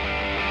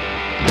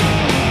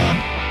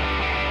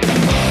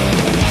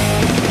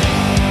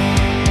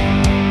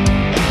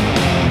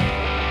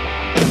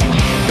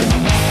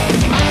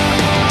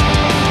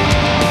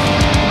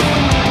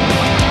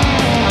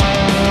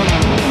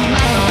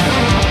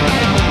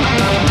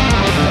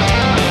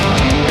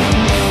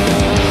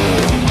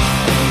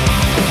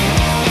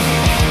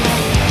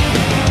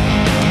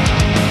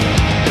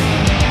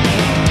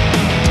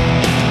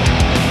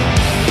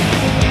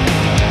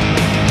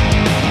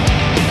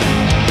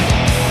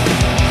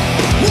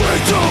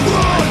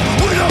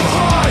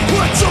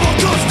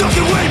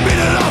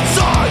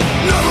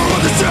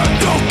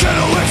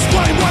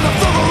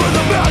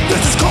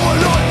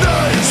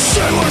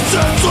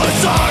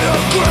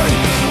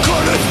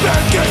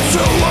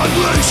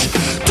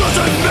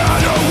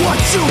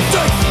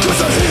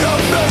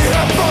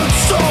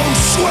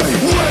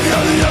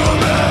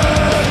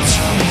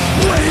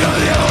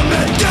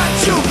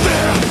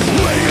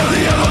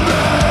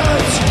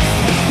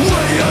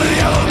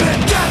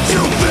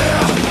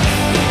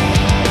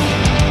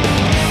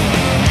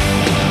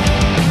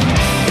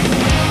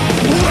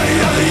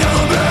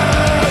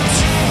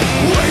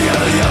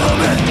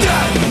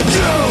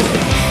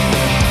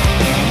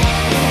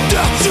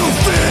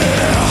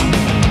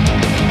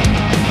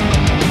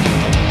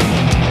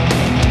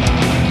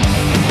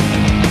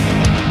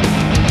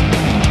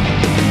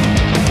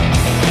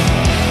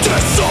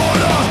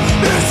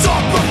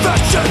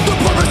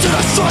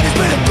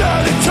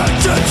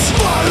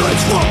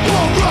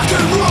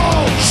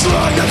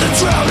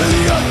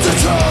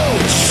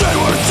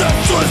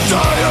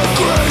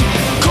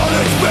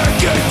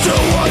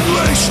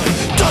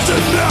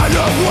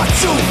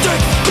you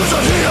think? 'Cause I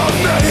hear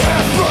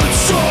mayhem burn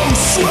so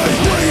sweet.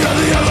 We are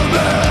the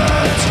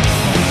element.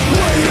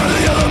 We are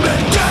the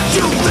element. Got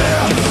you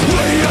there.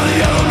 We are the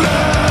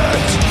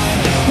element.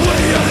 We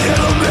are the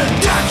element.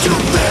 Got you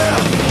there.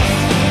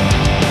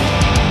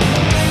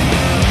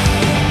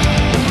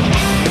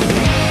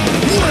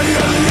 We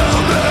are the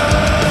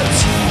element.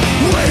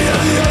 We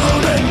are the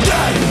element.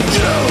 Got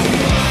you.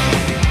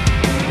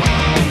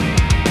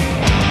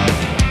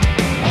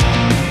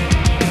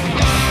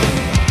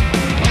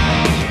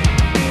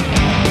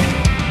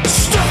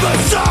 Step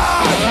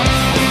aside.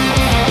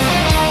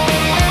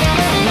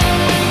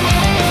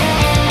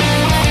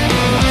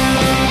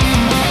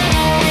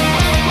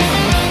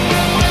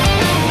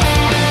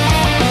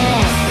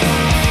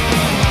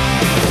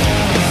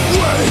 We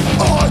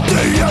are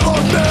the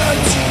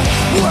element.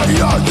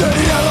 We are the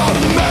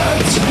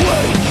element. We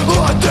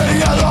are the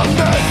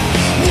element.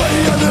 We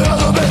are the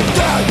element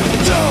that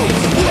you.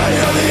 We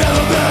are the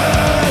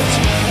element.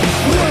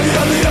 We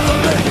are the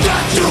element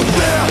that you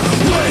fear.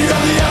 We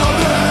are the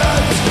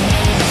element.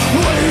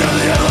 We are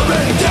the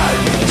element that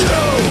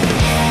you.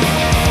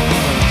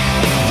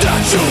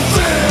 That you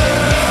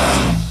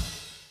fear.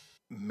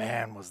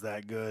 Man, was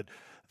that good.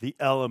 The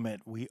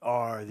Element. We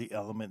are the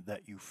element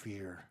that you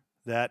fear.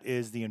 That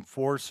is the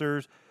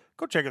Enforcers.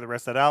 Go check out the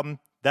rest of that album.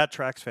 That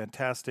track's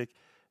fantastic.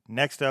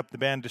 Next up, the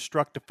band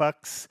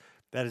Destructifux.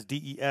 That is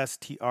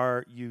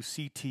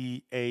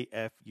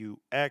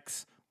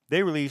Destructafux.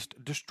 They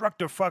released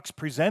Destructifux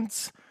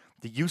Presents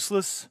The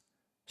Useless,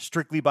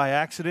 Strictly by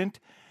Accident.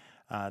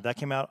 That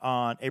came out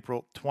on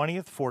April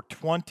 20th,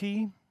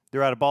 420.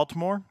 They're out of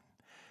Baltimore.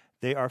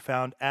 They are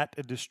found at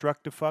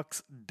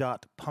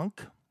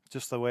destructifux.punk,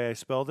 just the way I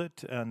spelled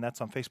it, and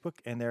that's on Facebook.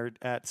 And they're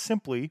at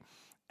simply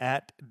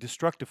at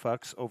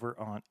Destructifux over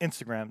on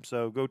Instagram.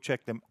 So go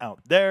check them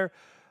out there.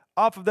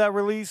 Off of that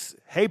release,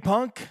 Hey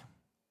Punk.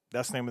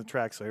 That's the name of the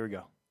track, so here we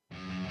go.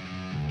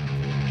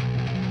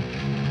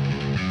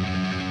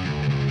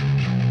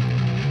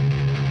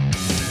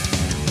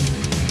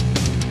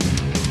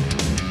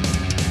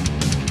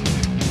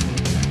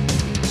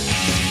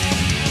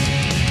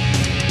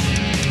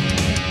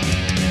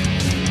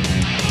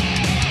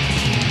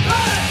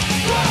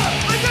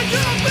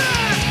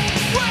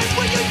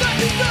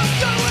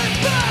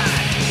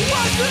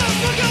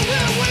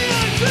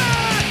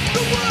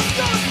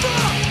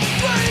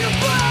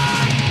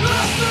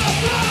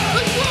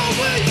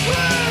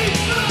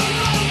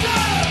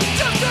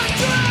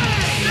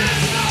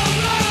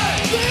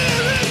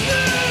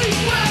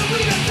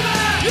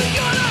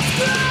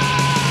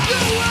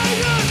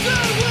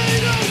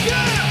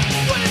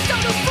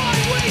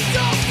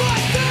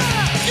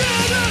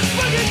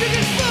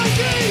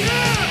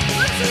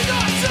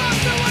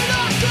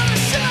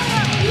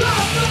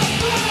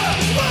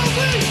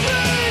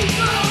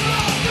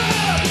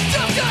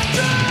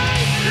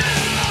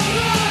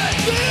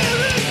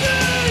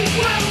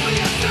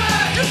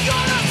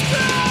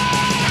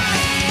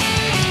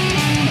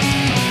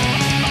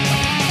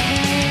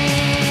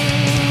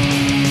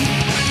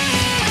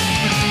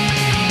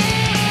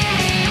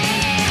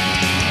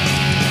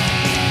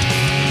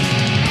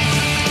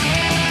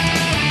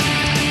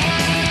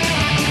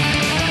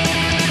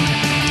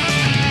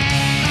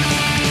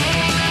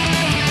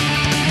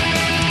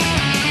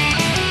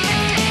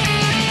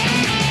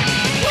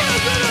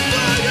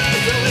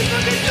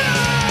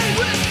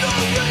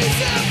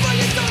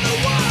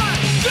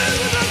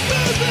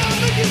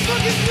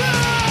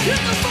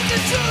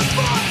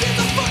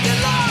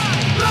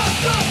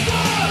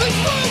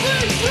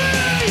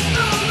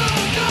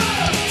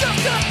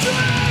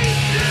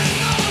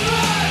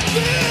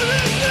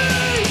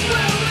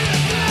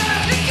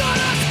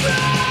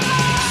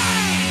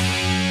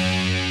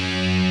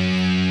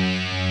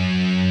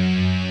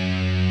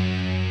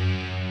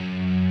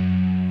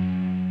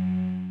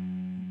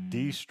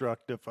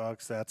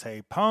 Destructifux, that's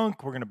Hey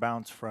Punk. We're going to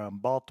bounce from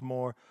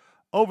Baltimore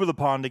over the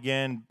pond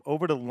again,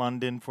 over to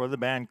London for the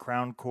band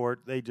Crown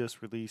Court. They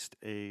just released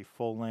a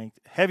full-length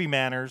Heavy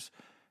Manners.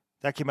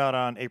 That came out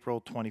on April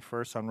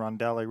 21st on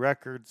Rondelli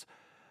Records.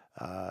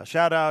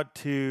 Shout out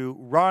to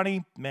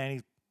Ronnie. Man,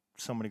 he's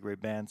so many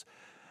great bands.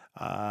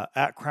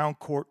 At Crown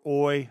Court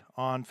Oi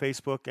on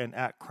Facebook and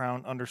at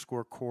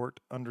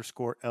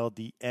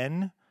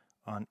Crown_Court_LDN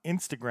on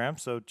Instagram.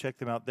 So check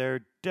them out there.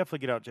 Definitely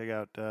get out, check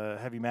out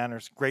Heavy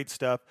Manners. Great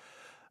stuff.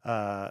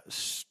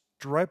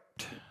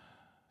 Striped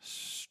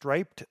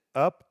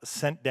Up,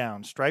 Sent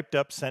Down. Striped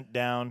Up, Sent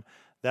Down.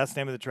 That's the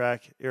name of the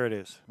track. Here it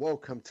is.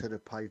 Welcome to the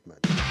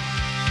pavement.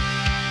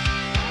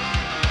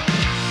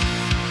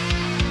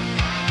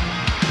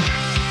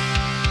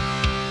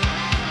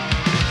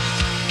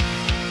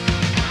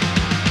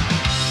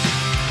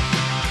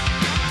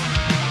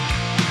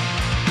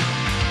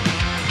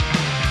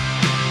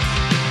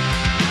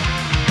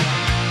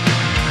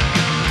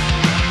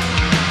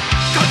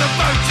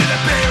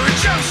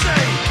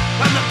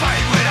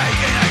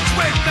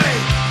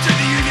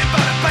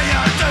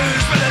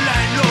 Dues, but the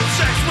landlord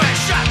says we're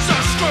shut so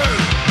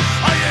screwed.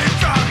 Are you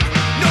drunk?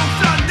 No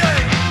fun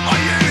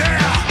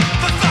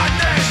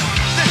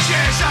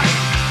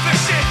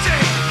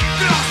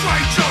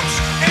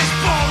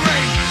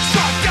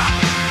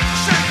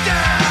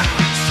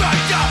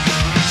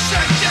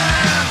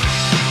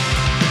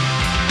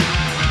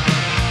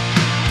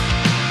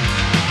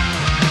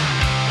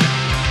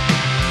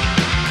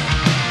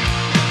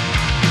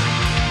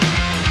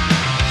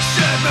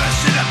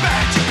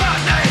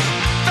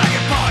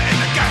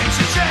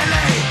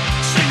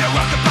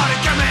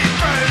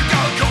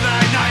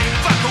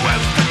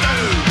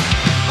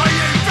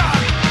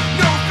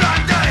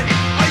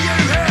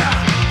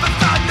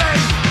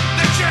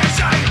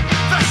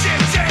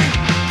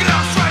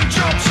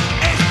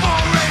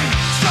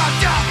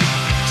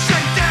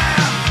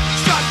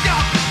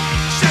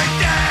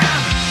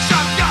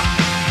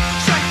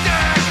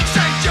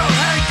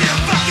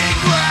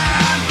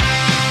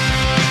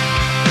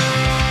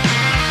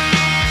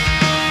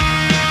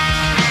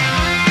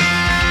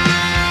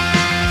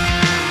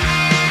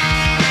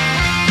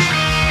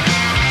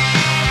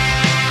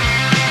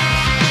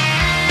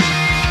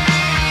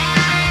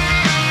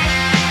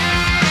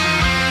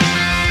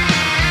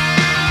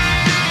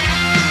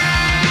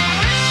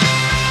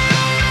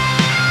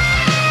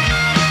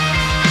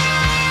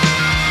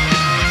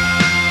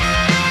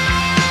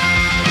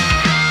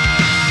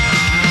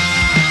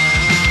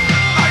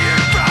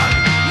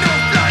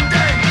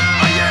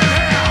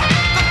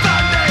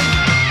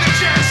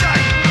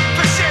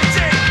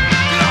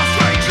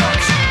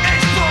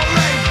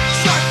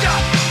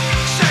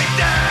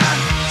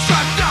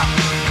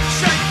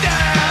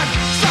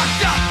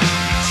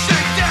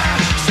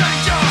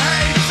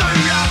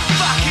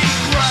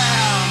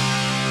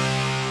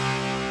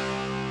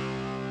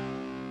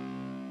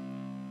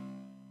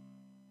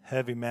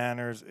Heavy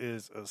Manners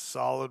is a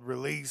solid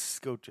release.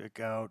 Go check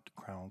out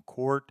Crown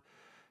Court.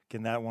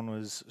 Again, that one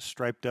was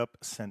Striped Up,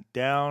 Sent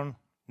Down.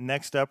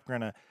 Next up, we're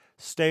going to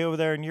stay over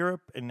there in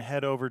Europe and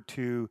head over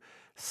to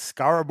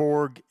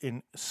Skaraborg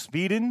in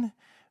Sweden.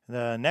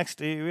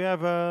 Next, we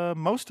have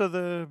most of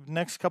the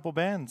next couple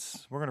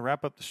bands. We're going to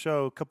wrap up the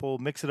show,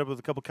 mix it up with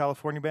a couple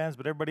California bands,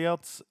 but everybody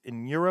else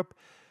in Europe.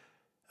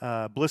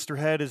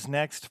 Blisterhead is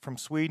next from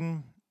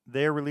Sweden.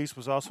 Their release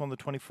was also on the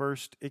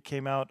 21st. It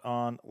came out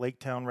on Lake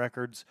Town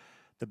Records.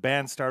 The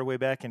band started way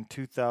back in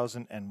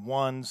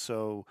 2001,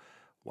 so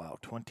wow,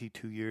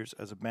 22 years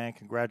as a band.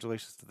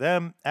 Congratulations to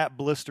them. At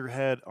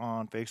Blisterhead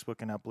on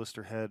Facebook and at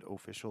Blisterhead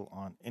Official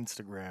on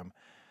Instagram.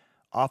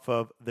 Off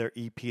of their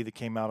EP that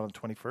came out on the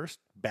 21st,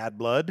 Bad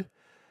Blood,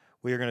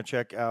 we are going to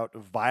check out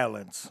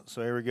Violence.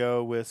 So here we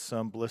go with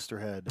some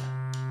Blisterhead.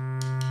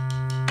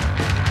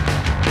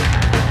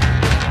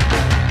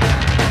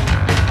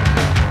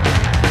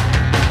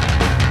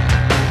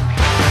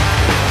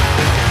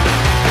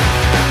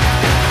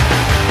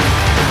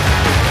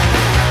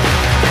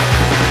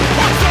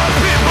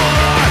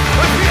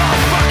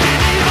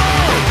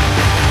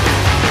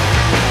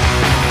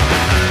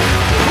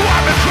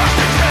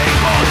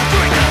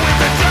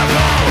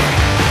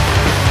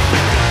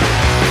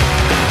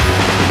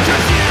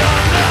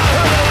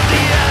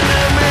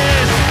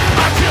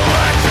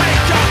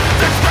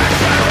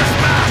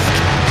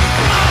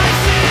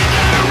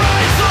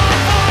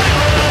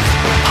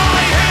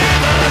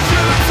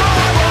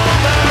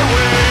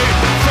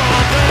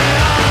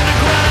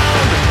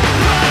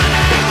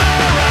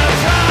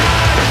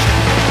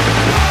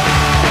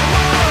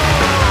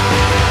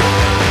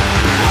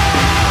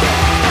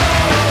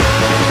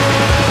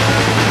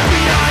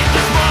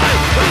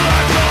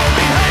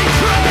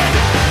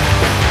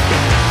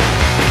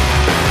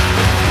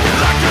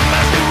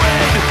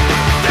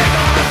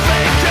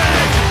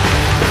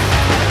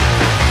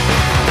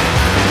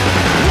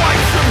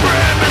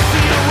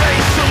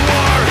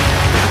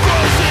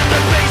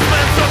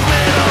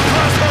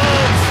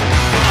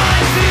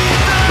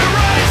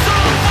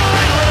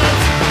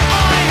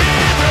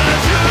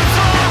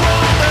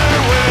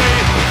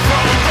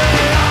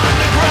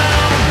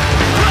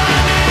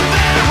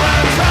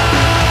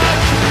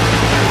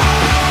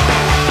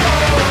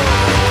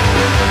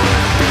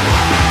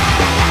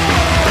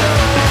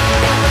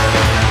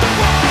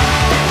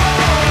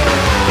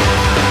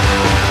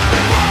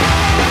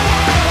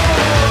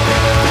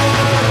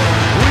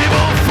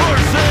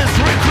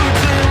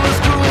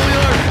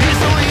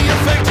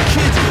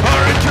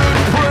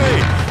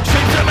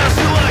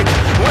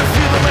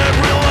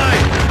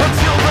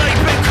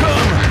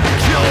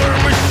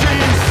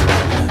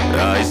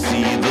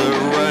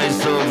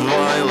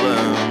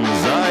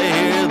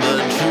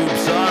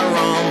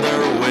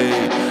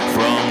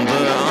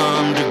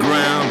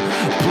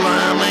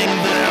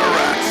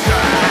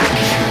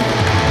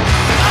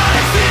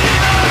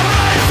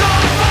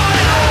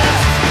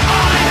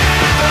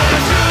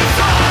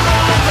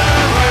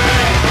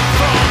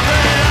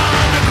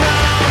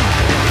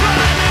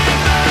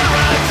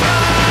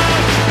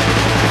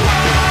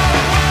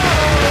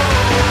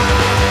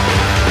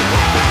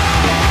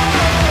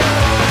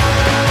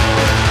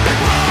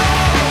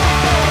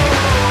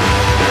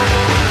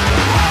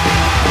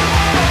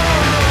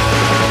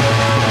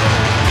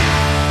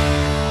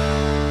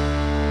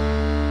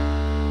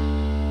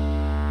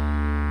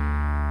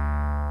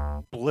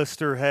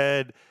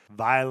 Blisterhead,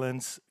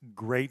 Violence,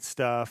 great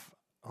stuff.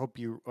 Hope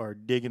you are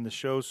digging the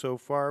show so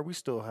far. We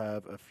still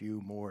have a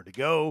few more to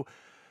go.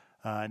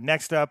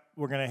 Next up,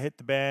 we're going to hit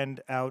the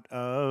band out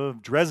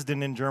of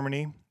Dresden in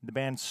Germany. The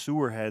band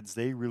Sewerheads.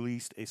 They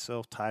released a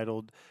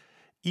self-titled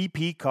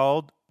EP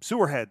called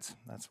Sewerheads.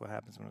 That's what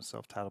happens when it's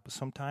self-titled. But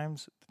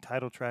sometimes the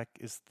title track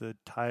is the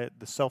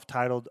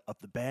self-titled of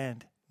the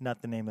band,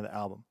 not the name of the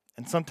album.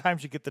 And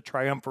sometimes you get the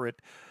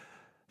triumvirate,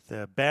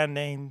 the band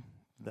name,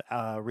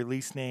 the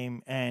release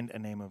name, and a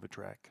name of a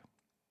track.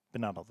 But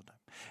not all the time.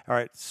 All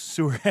right,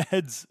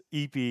 Sewerheads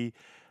EP.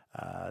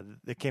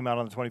 That came out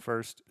on the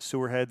 21st.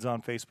 Sewerheads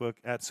on Facebook,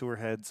 at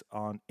Sewerheads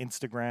on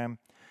Instagram.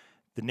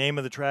 The name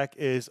of the track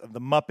is The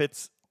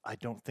Muppets. I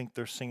don't think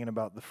they're singing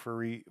about the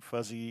furry,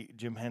 fuzzy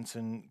Jim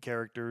Henson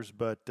characters,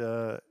 but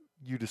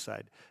you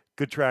decide.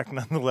 Good track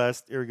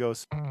nonetheless. Here it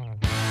goes.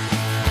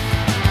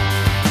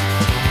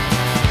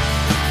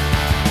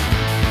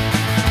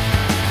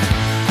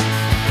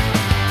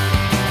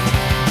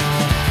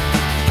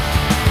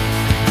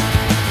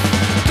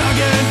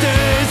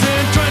 Days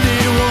in 21.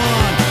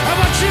 I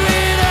watch you,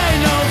 it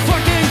ain't no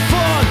fucking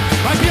fun.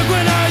 I puke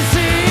when I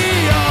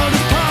see all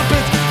these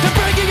puppets. They're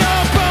breaking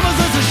our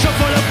promises and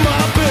shuffle up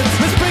muppets.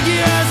 Miss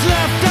Piggy has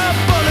left up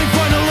bowling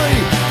finally.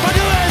 But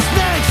the last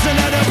next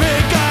another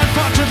big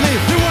unfortunately.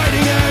 They're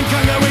waiting and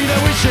conquering the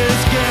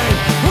wishes game.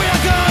 We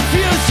are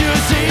confused.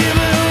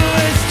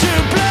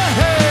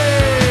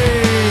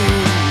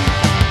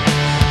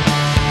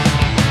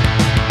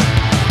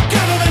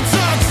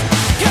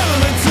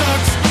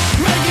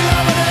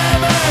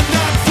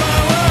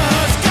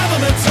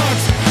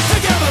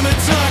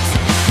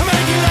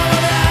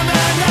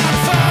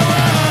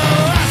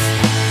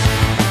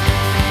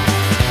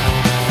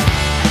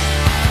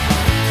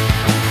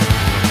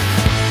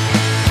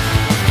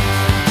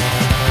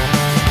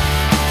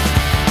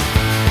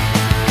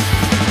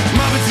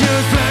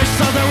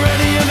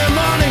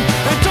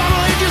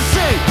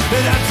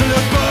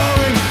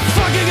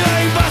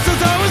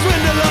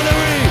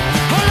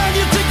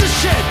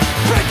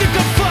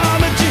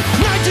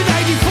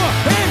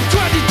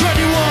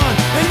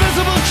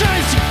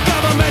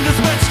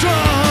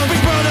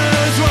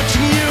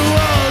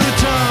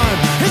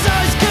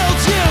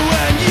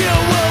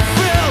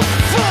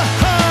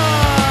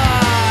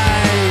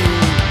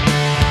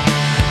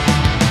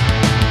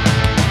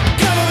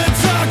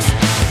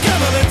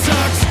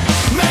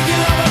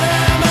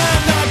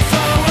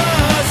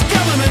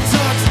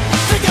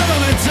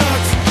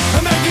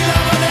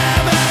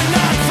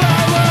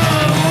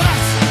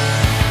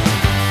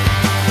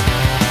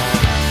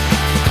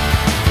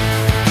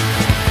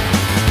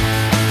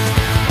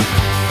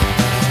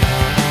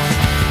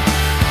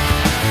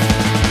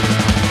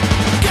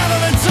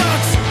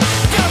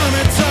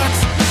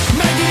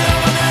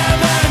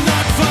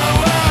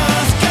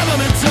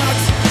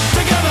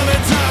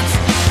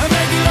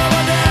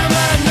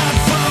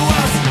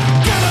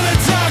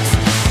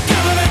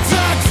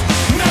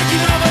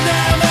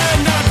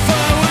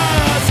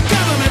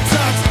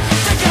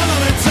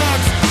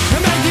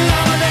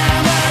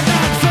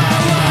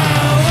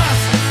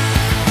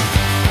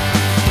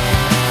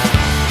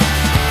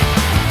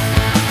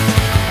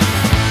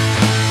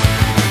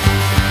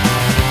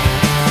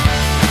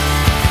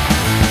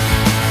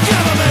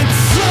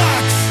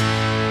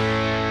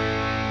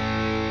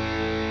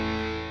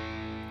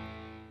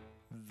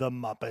 the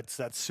Muppets,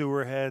 that's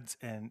sewer heads,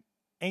 and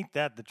ain't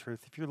that the truth?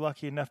 If you're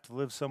lucky enough to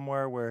live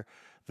somewhere where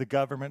the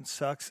government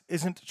sucks,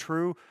 isn't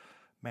true,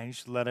 man, you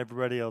should let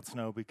everybody else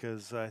know,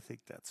 because I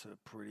think that's a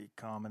pretty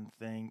common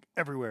thing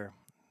everywhere.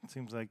 It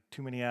seems like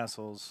too many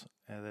assholes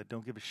that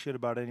don't give a shit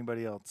about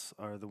anybody else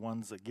are the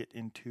ones that get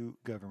into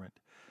government.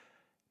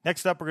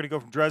 Next up, we're going to go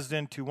from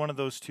Dresden to one of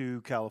those two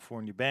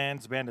California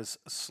bands. The band is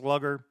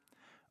Slugger.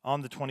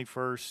 On the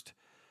 21st,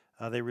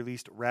 they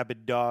released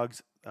Rabid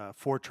Dogs,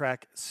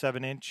 4-track,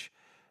 7-inch.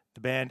 The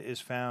band is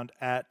found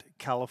at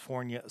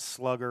California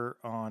Slugger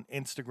on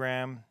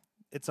Instagram.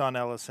 It's on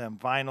LSM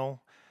vinyl.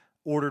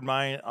 Ordered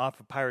mine off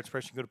of Pirates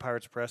Press. You can go to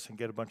Pirates Press and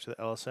get a bunch of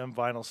the LSM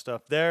vinyl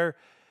stuff there.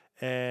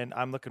 And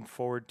I'm looking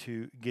forward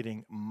to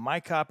getting my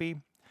copy.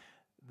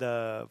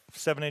 The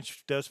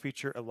 7-inch does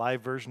feature a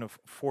live version of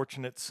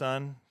Fortunate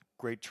Son.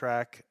 Great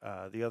track.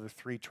 The other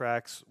 3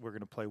 tracks, we're going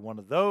to play one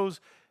of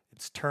those.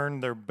 It's Turn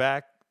Their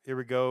Back. Here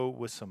we go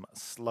with some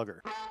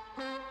Slugger.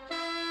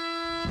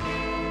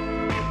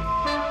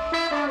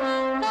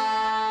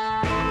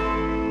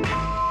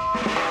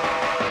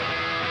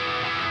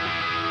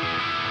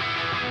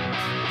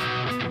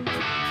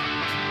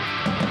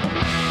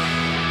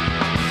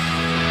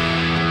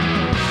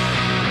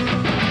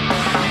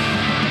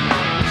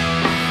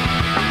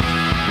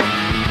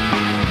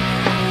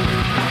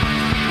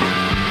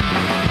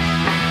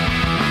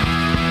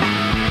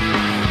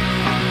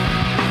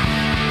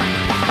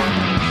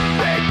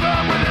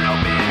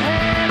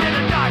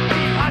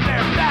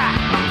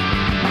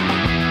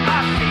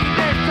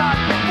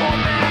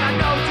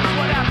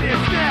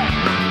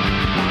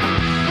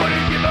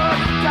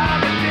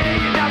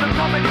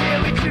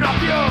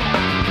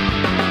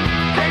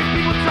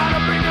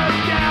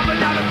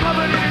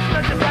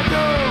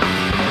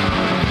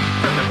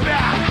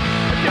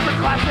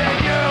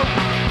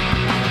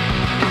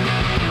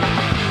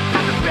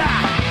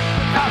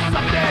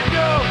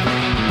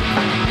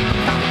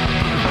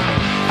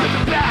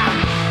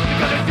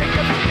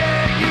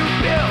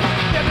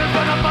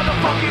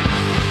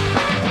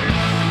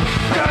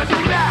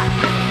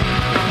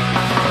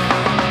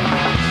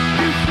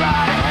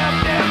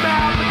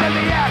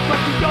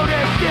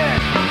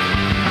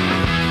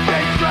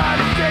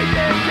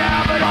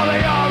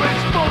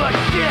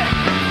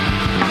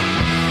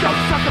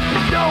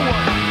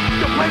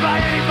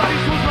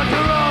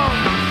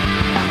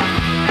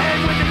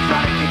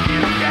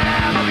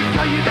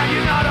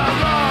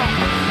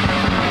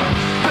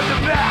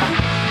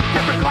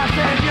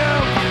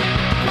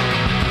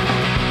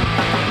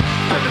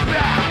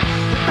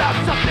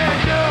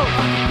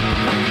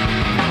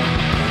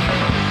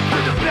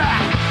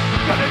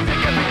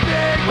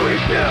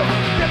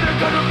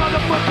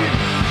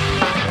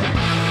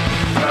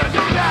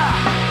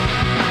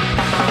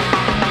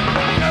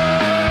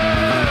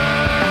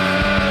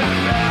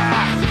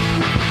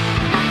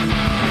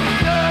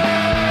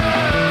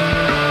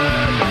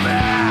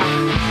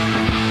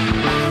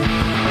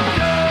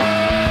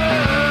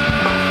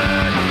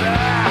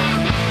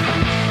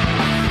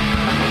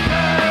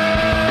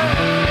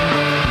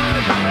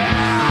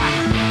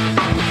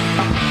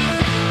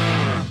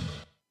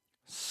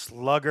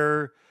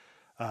 Slugger,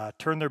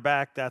 Turn Their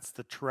Back, that's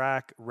the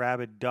track.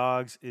 Rabid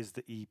Dogs is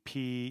the EP.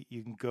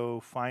 You can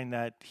go find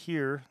that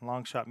here,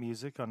 Longshot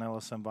Music on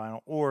LSM Vinyl,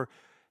 or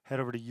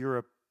head over to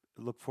Europe,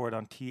 look for it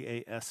on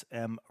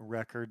TASM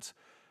Records.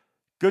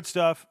 Good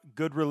stuff,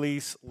 good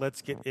release.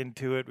 Let's get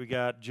into it. We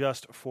got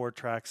just 4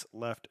 tracks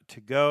left to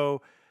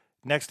go.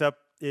 Next up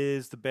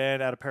is the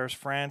band out of Paris,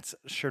 France,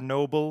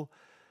 Chernobyl.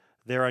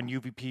 They're on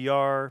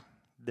UVPR.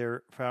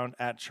 They're found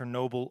at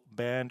Chernobyl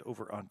Band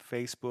over on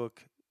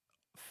Facebook.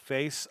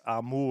 Face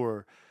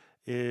Amour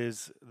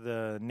is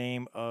the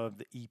name of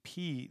the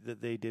EP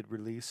that they did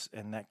release,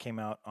 and that came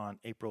out on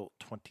April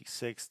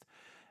 26th.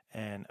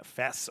 And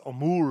Face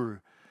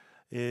Amour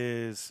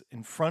is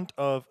in front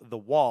of the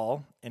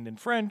wall, and in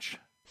French,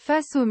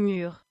 Face au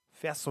mur.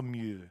 Face au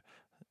mur.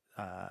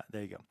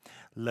 There you go.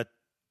 La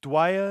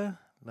toile,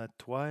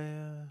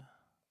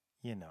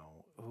 you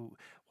know.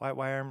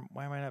 Why am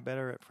I not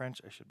better at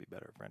French? I should be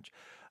better at French.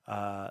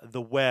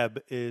 The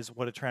web is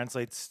what it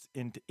translates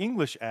into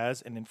English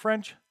as, and in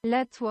French,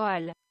 La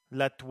toile.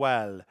 La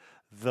toile,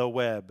 the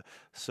web.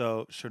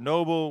 So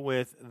Chernobyl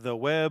with the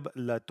web,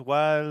 La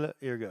toile.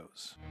 Here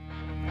goes.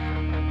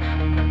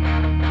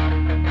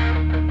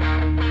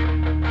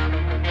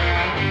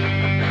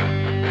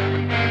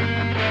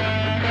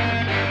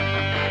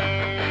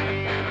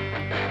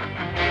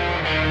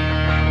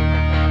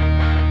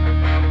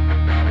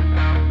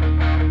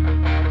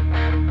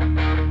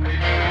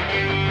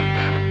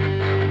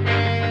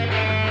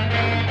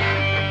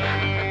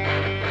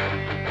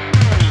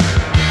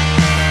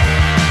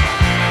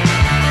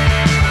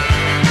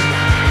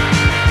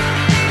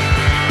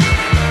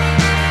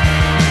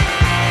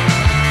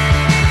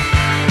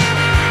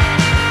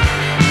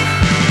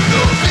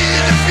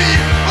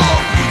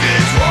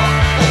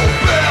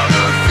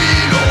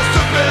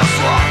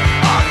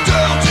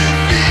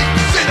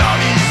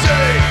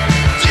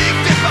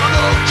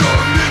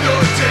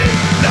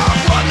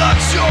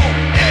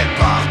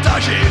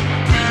 Plus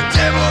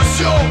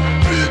d'émotion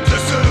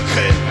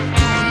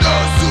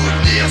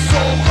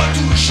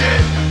marcher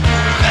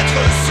pour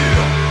être sûr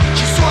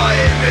qu'il soit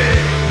aimé.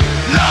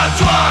 La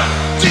toile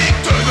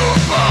dicte nos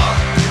pas,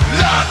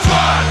 la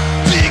toile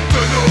dicte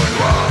nos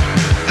lois.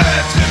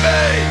 Être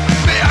aimé,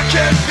 mais à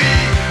quel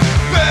prix?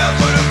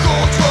 Perdre le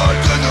contrôle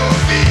de nos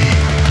vies.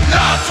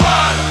 La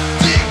toile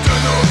dicte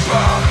nos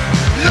pas,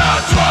 la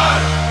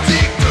toile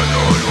dicte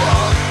nos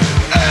lois.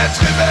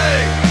 Être aimé,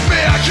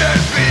 mais à quel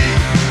prix?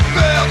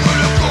 Perdre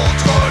le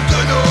contrôle de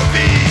nos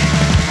vies.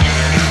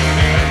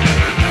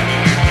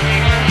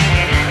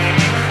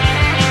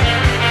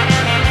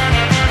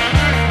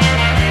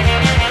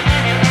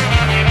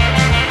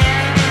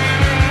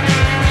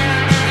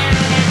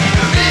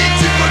 Le mythe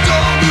du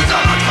poteau nous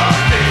a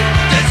rattrapés.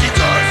 Des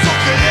idoles sont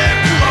créées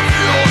pour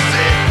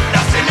influencer.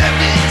 La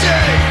célébrité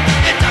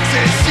est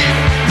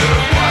accessible. Le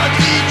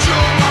quadridio,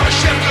 un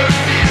chef de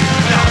file.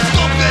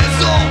 L'instant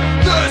présent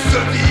ne se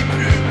vit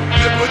plus.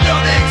 Le bonheur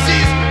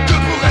n'existe que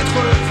pour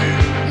être vu.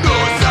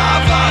 Nos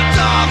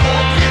avatars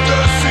remplis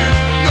dessus.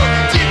 Nos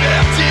vies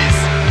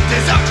divertissent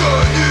des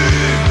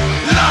inconnus.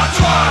 La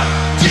toile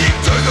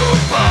dicte nos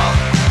pas,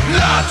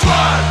 la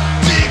toile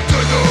dicte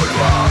nos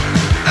lois.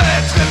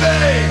 Être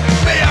aimé,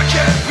 mais à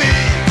quel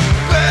prix?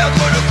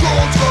 Perdre le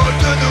contrôle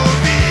de nos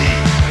vies.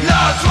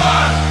 La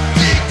toile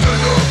dicte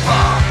nos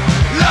pas,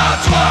 la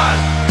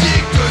toile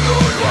dicte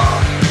nos lois.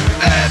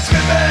 Être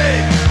aimé,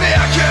 mais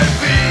à quel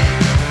prix?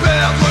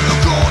 Perdre le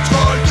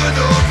contrôle de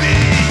nos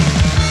vies.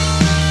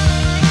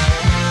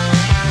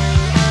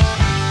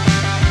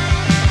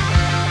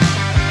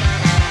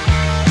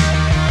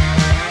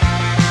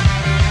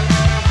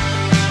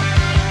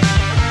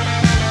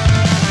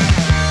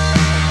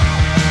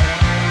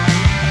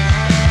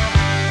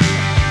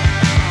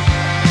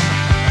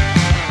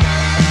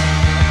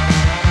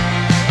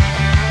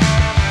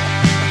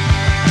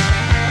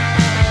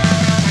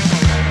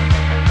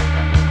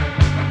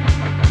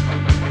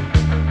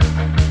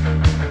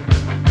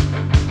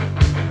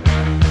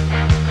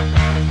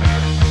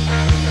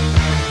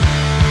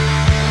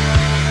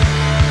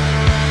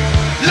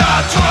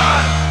 La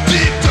toile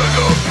dicte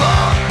nos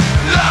pas,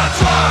 la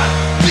toile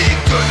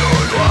dicte nos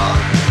lois.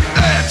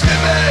 Être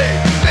aimé,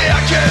 mais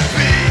à quel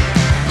prix?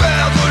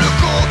 Perdre le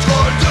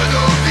contrôle de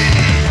nos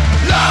vies.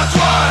 La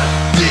toile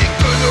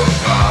dicte nos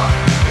pas,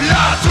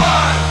 la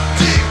toile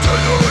dicte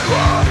nos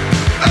lois.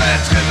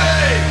 Être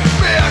aimé,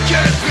 mais à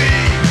quel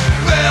prix?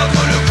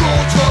 Perdre le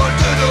contrôle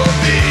de nos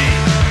vies.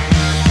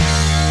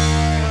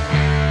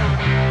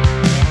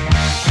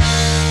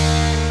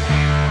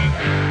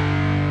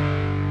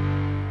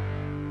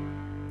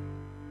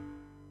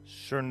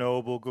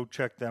 Chernobyl, go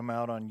check them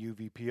out on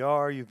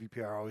UVPR.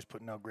 UVPR always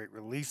putting out great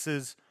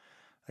releases.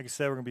 Like I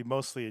said, we're going to be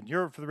mostly in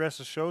Europe for the rest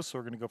of the show, so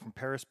we're going to go from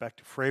Paris back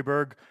to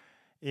Freiburg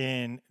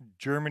in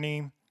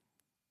Germany.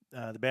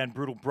 The band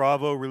Brutal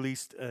Bravo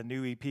released a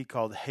new EP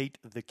called Hate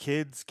the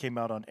Kids, came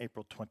out on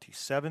April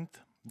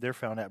 27th. They're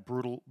found at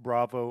Brutal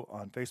Bravo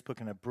on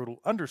Facebook and at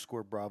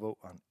Brutal_Bravo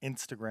on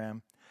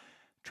Instagram.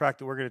 Track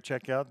that we're going to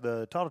check out,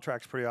 the title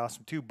track's pretty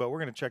awesome too, but we're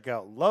going to check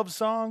out Love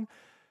Song.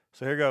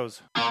 So here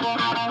goes.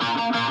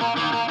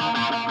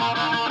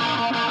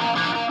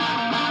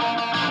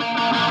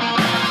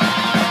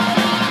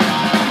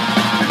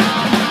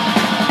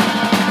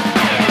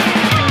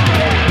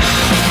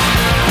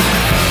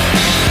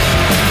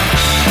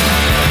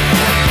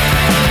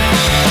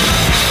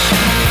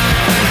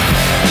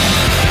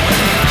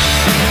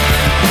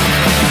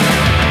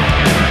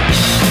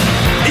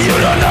 You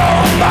don't know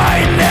my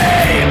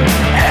name,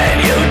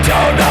 and you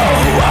don't know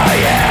who I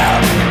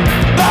am,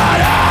 but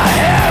I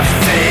have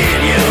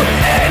seen you,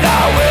 and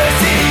I will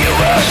see you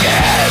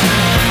again.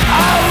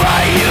 I'll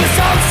write you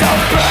songs of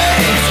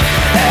praise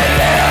and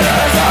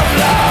letters of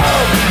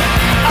love.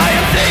 I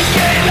am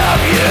thinking of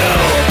you,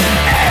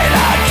 and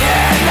I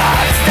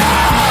cannot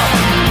stop.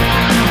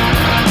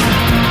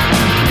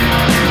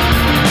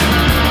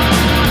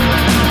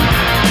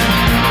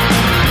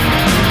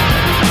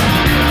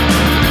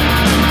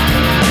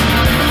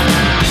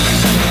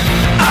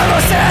 I'm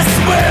obsessed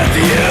with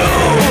you,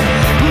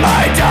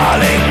 my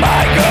darling,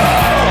 my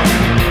girl.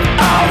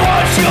 I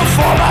want you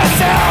for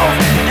myself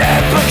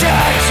and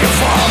protect you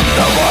from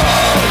the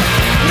world.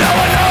 Now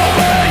I know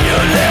where you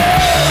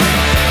live,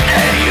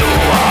 and you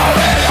are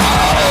at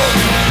home.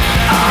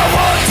 I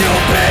want to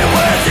be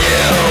with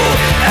you,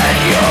 and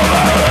you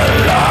are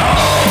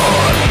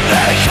alone.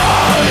 They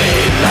call me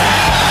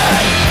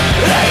mad,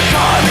 they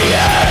call me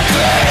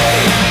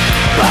angry,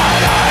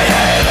 but I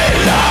am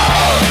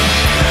alone,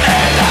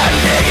 and I'm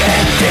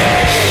digging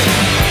deep.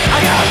 I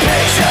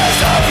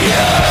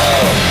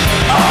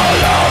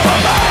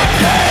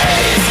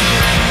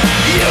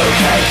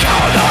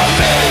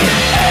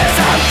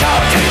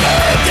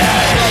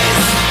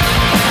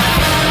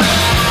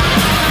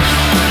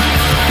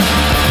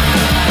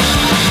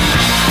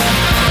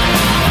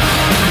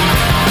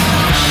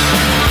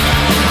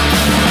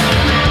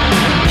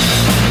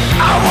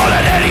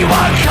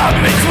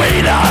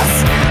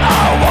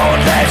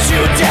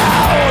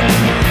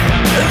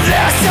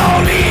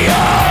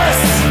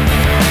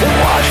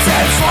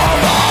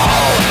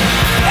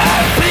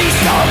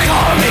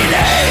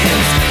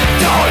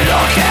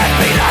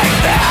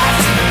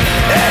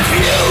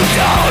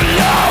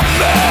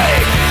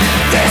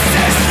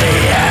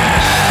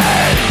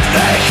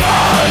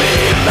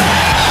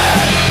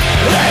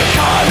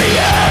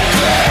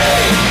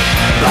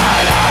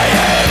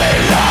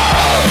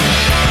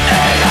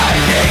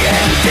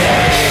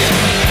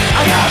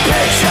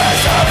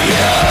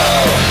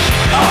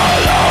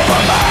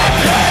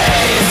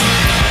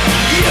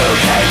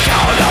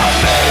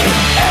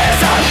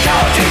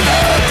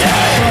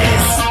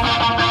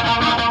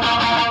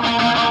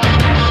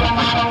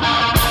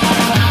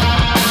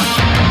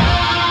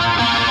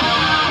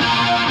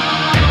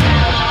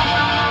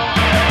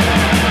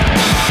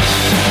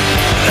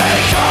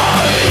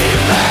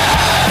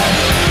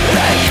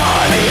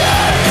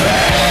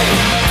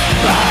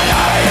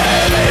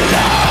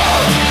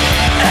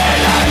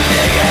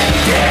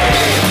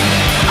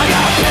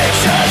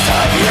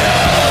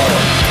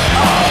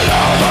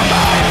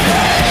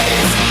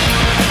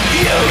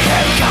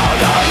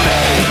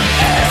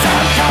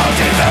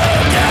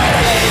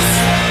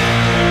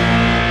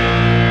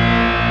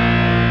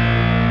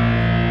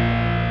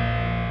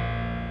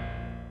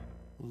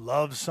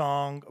Love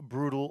Song,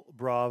 Brutal,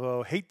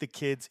 Bravo, Hate the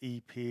Kids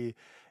EP.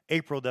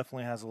 April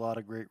definitely has a lot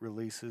of great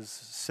releases,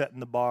 setting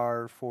the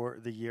bar for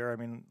the year. I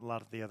mean, a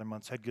lot of the other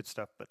months had good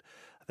stuff, but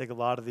I think a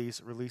lot of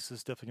these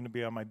releases definitely going to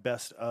be on my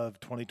best of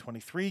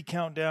 2023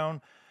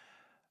 countdown.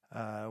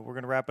 We're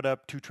going to wrap it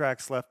up. 2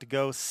 tracks left to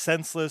go.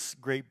 Senseless,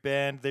 great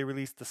band. They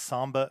released the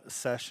Samba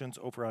Sessions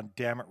over on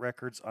Dammit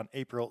Records on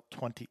April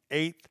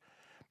 28th.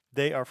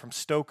 They are from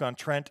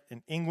Stoke-on-Trent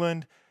in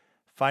England.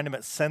 Find them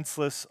at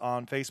Senseless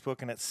on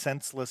Facebook and at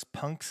Senseless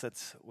Punks.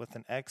 That's with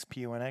an X,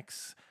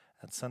 P-O-N-X,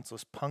 at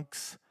Senseless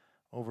Punks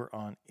over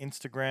on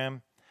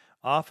Instagram.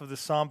 Off of the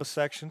Samba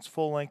Sections,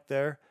 full length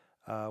there.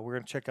 We're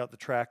going to check out the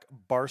track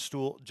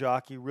Barstool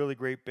Jockey. Really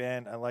great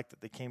band. I like that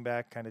they came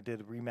back, kind of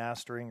did a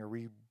remastering or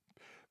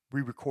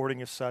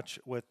re-recording as such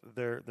with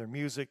their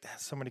music. They have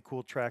so many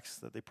cool tracks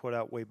that they put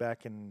out way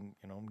back in,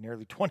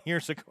 nearly 20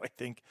 years ago, I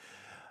think.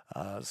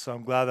 So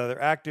I'm glad that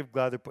they're active,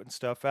 glad they're putting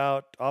stuff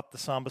out. Off the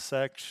Samba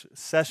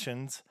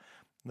Sessions,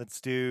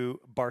 let's do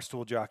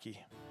Barstool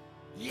Jockey.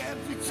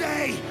 Every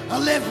day I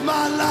live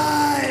my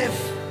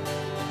life,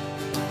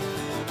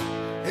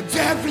 and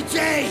every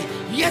day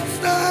it's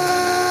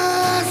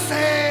the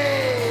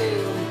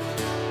same,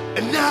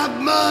 and not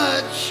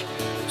much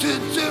to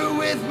do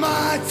with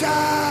my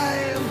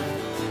time.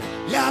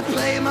 Yeah, I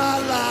play my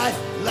life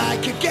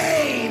like a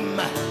game.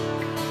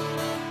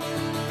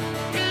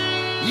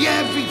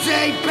 Every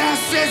day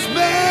passes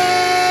me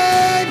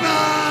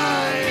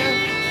by.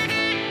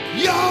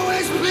 You're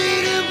always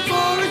pleading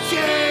for a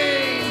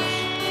change.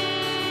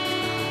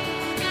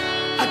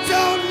 I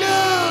don't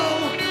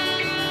know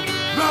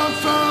wrong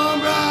from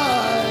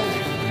right.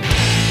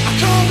 I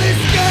call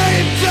this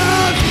game to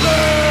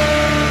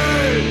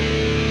play.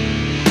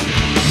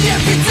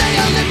 Every day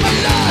I live my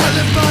life. I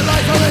live my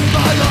life, I live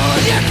my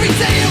life. Every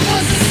day it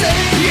was the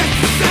same. It's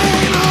the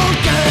same old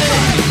game.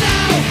 Right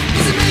now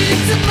is a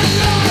meaning to my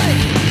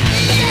life.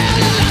 Yeah,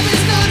 the life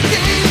is not a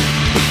game.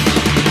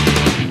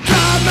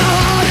 Try my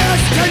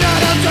hardest,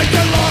 tonight I'll take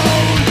the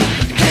load.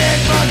 Kick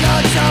my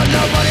guts out,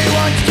 nobody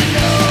wants to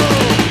know.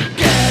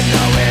 Get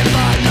no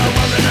invite, no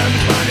other than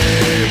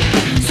money.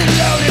 So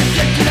loaded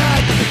shit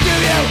tonight, do you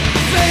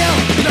feel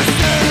the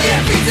same?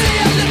 Every day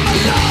I live my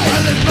life. I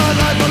live my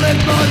life, I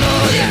live my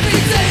life.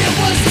 Every day it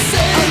was the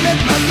same. I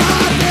live my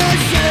life the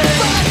same.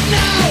 But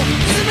now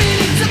there's a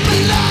meaning to my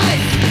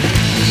life.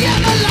 Yeah,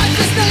 my life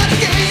is not a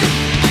game.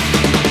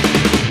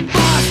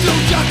 Barstool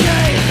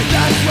jockey,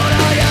 that's what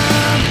I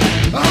am.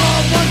 Oh,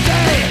 one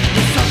day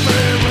the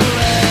suffering will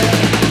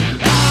end.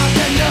 I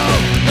can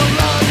no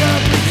longer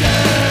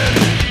pretend.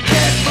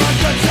 Get my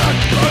guts out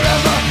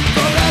forever,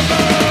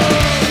 forever.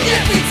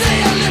 Every day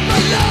I live my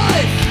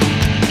life.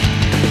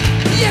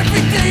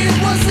 Every day it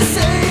was the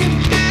same.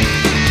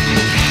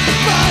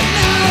 But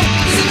now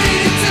there's a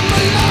meaning to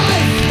my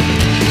life.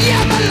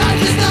 Yeah, my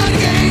life is not a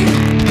game.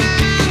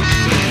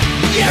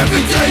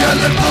 Every day I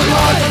live my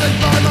life. I live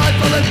my life,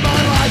 I live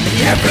my life.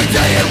 Every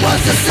day it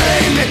was the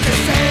same. It's the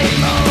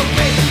same old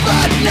thing.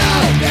 But now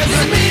there's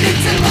a meaning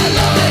to my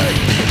life.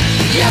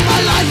 Yeah, my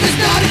life is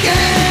not a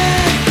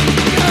game.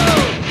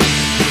 No.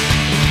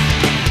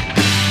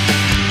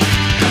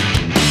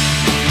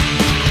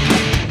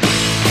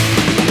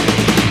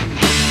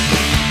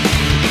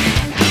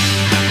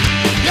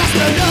 I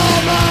spend all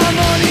my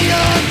money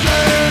on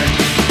drink.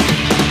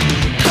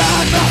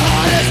 Tried my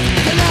hardest,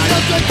 and I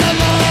don't drink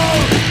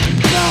alone.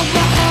 Knock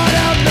my heart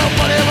out,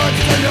 nobody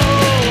wants to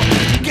know.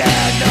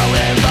 Get no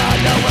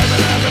invite, no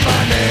women,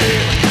 everybody.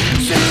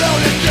 Sit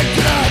alone and drink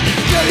tonight.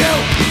 Do you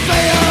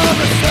feel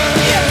the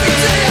same? Every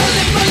day I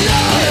live my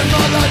life. I live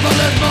my life, I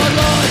live my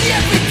life.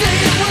 Every day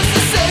it was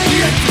the same.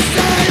 It's the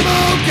same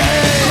old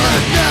game.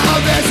 But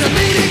now there's a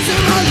meaning to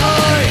my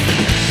life.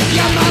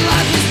 Yeah, my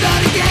life is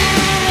not a game.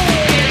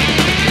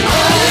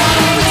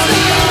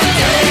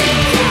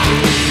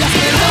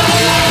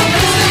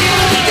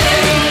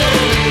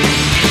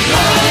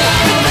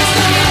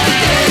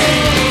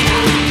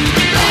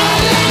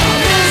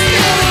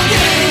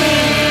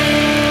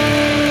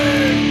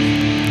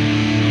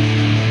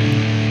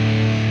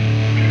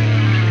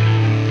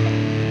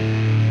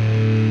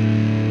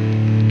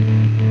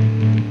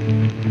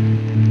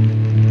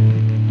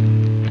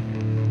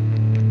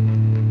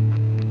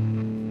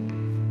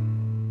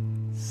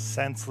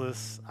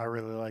 Senseless. I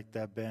really like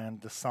that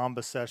band. The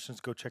Samba Sessions.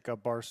 Go check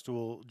out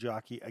Barstool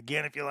Jockey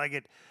again if you like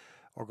it,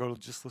 or go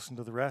just listen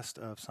to the rest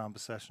of Samba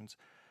Sessions.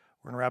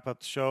 We're going to wrap up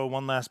the show.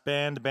 One last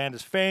band. The band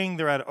is Fang.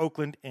 They're out of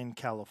Oakland in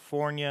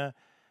California.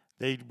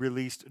 They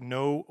released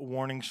No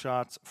Warning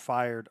Shots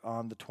Fired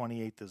on the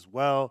 28th as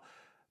well.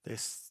 They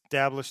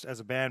established as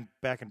a band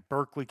back in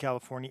Berkeley,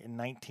 California in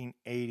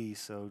 1980,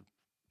 so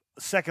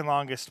second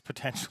longest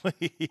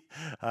potentially.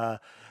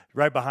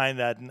 Right behind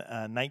that,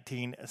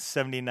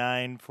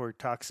 1979 for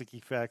Toxic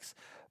Effects.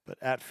 But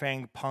at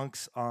Fang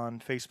Punks on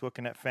Facebook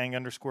and at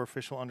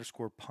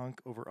Fang_official_punk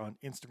over on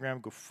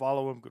Instagram. Go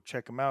follow them. Go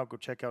check them out. Go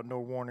check out No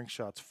Warning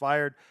Shots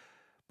Fired.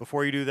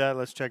 Before you do that,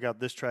 let's check out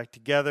this track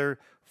together.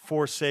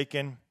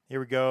 Forsaken.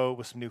 Here we go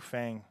with some new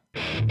Fang.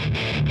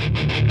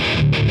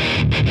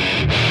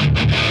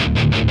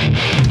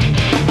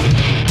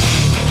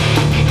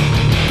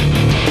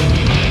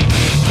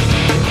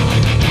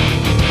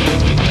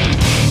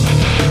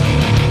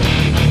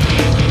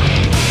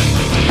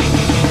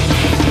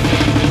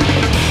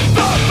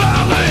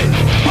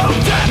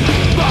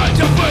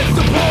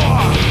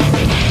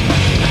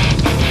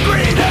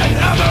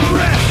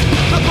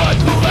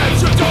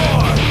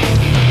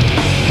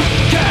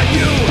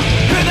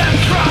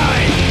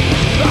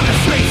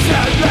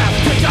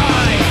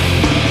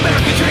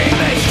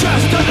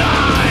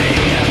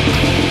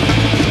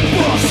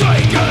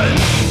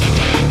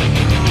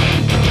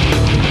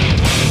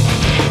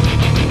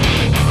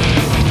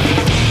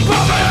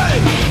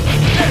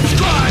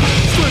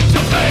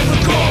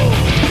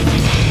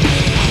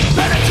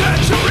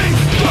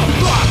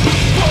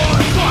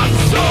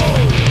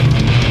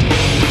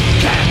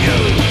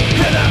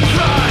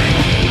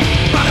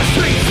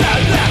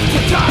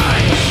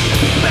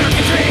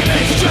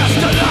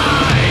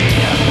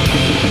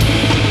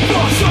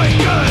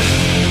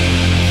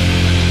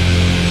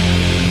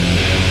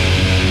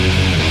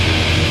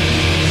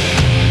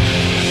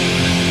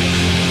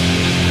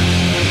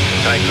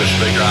 thankless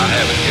speaker, I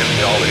haven't given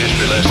you all the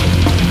history lesson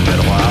in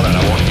a while, and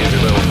I want to give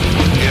you a little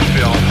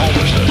history on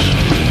homelessness.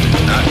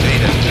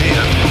 1910,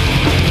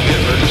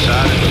 Hitler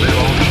decided to live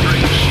on the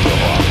streets for a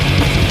while.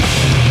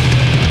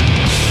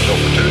 So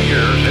for 2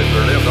 years,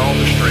 Hitler lived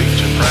on the streets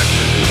and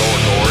practiced his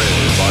oratory and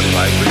his body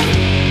language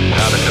and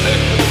how to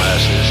connect with the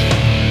masses,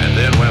 and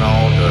then went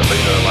on to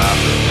lead a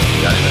life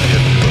that got him in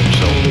Hitler.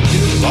 So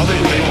all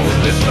these people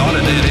that thought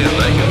it did it,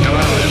 they could come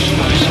out of this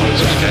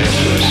case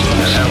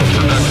and have a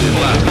productive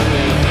life.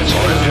 So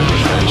if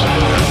Hitler's case,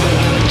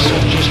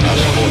 I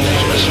support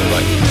these messages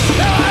like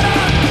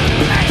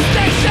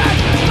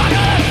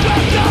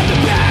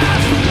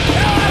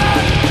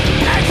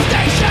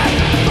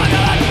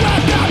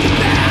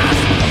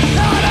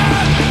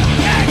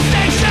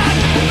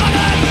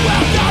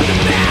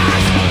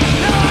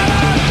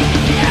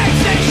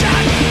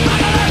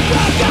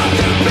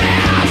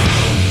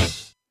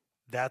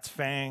That's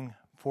Fang.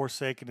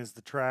 Forsaken is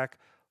the track.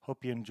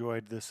 Hope you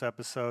enjoyed this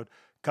episode.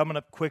 Coming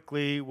up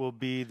quickly will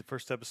be the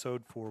first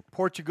episode for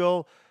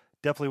Portugal.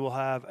 Definitely will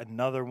have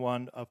another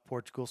one of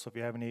Portugal. So if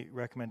you have any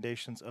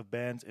recommendations of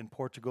bands in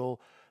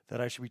Portugal that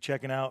I should be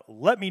checking out,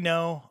 let me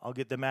know. I'll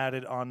get them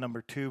added on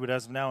number 2. But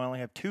as of now, I only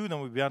have 2.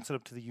 Then we'll bounce it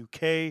up to the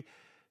UK.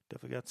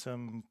 Definitely got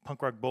some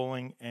Punk Rock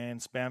Bowling and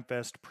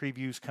Spamfest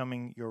previews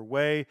coming your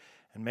way.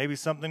 And maybe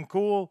something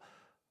cool.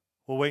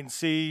 We'll wait and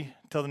see.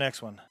 Till the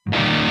next one.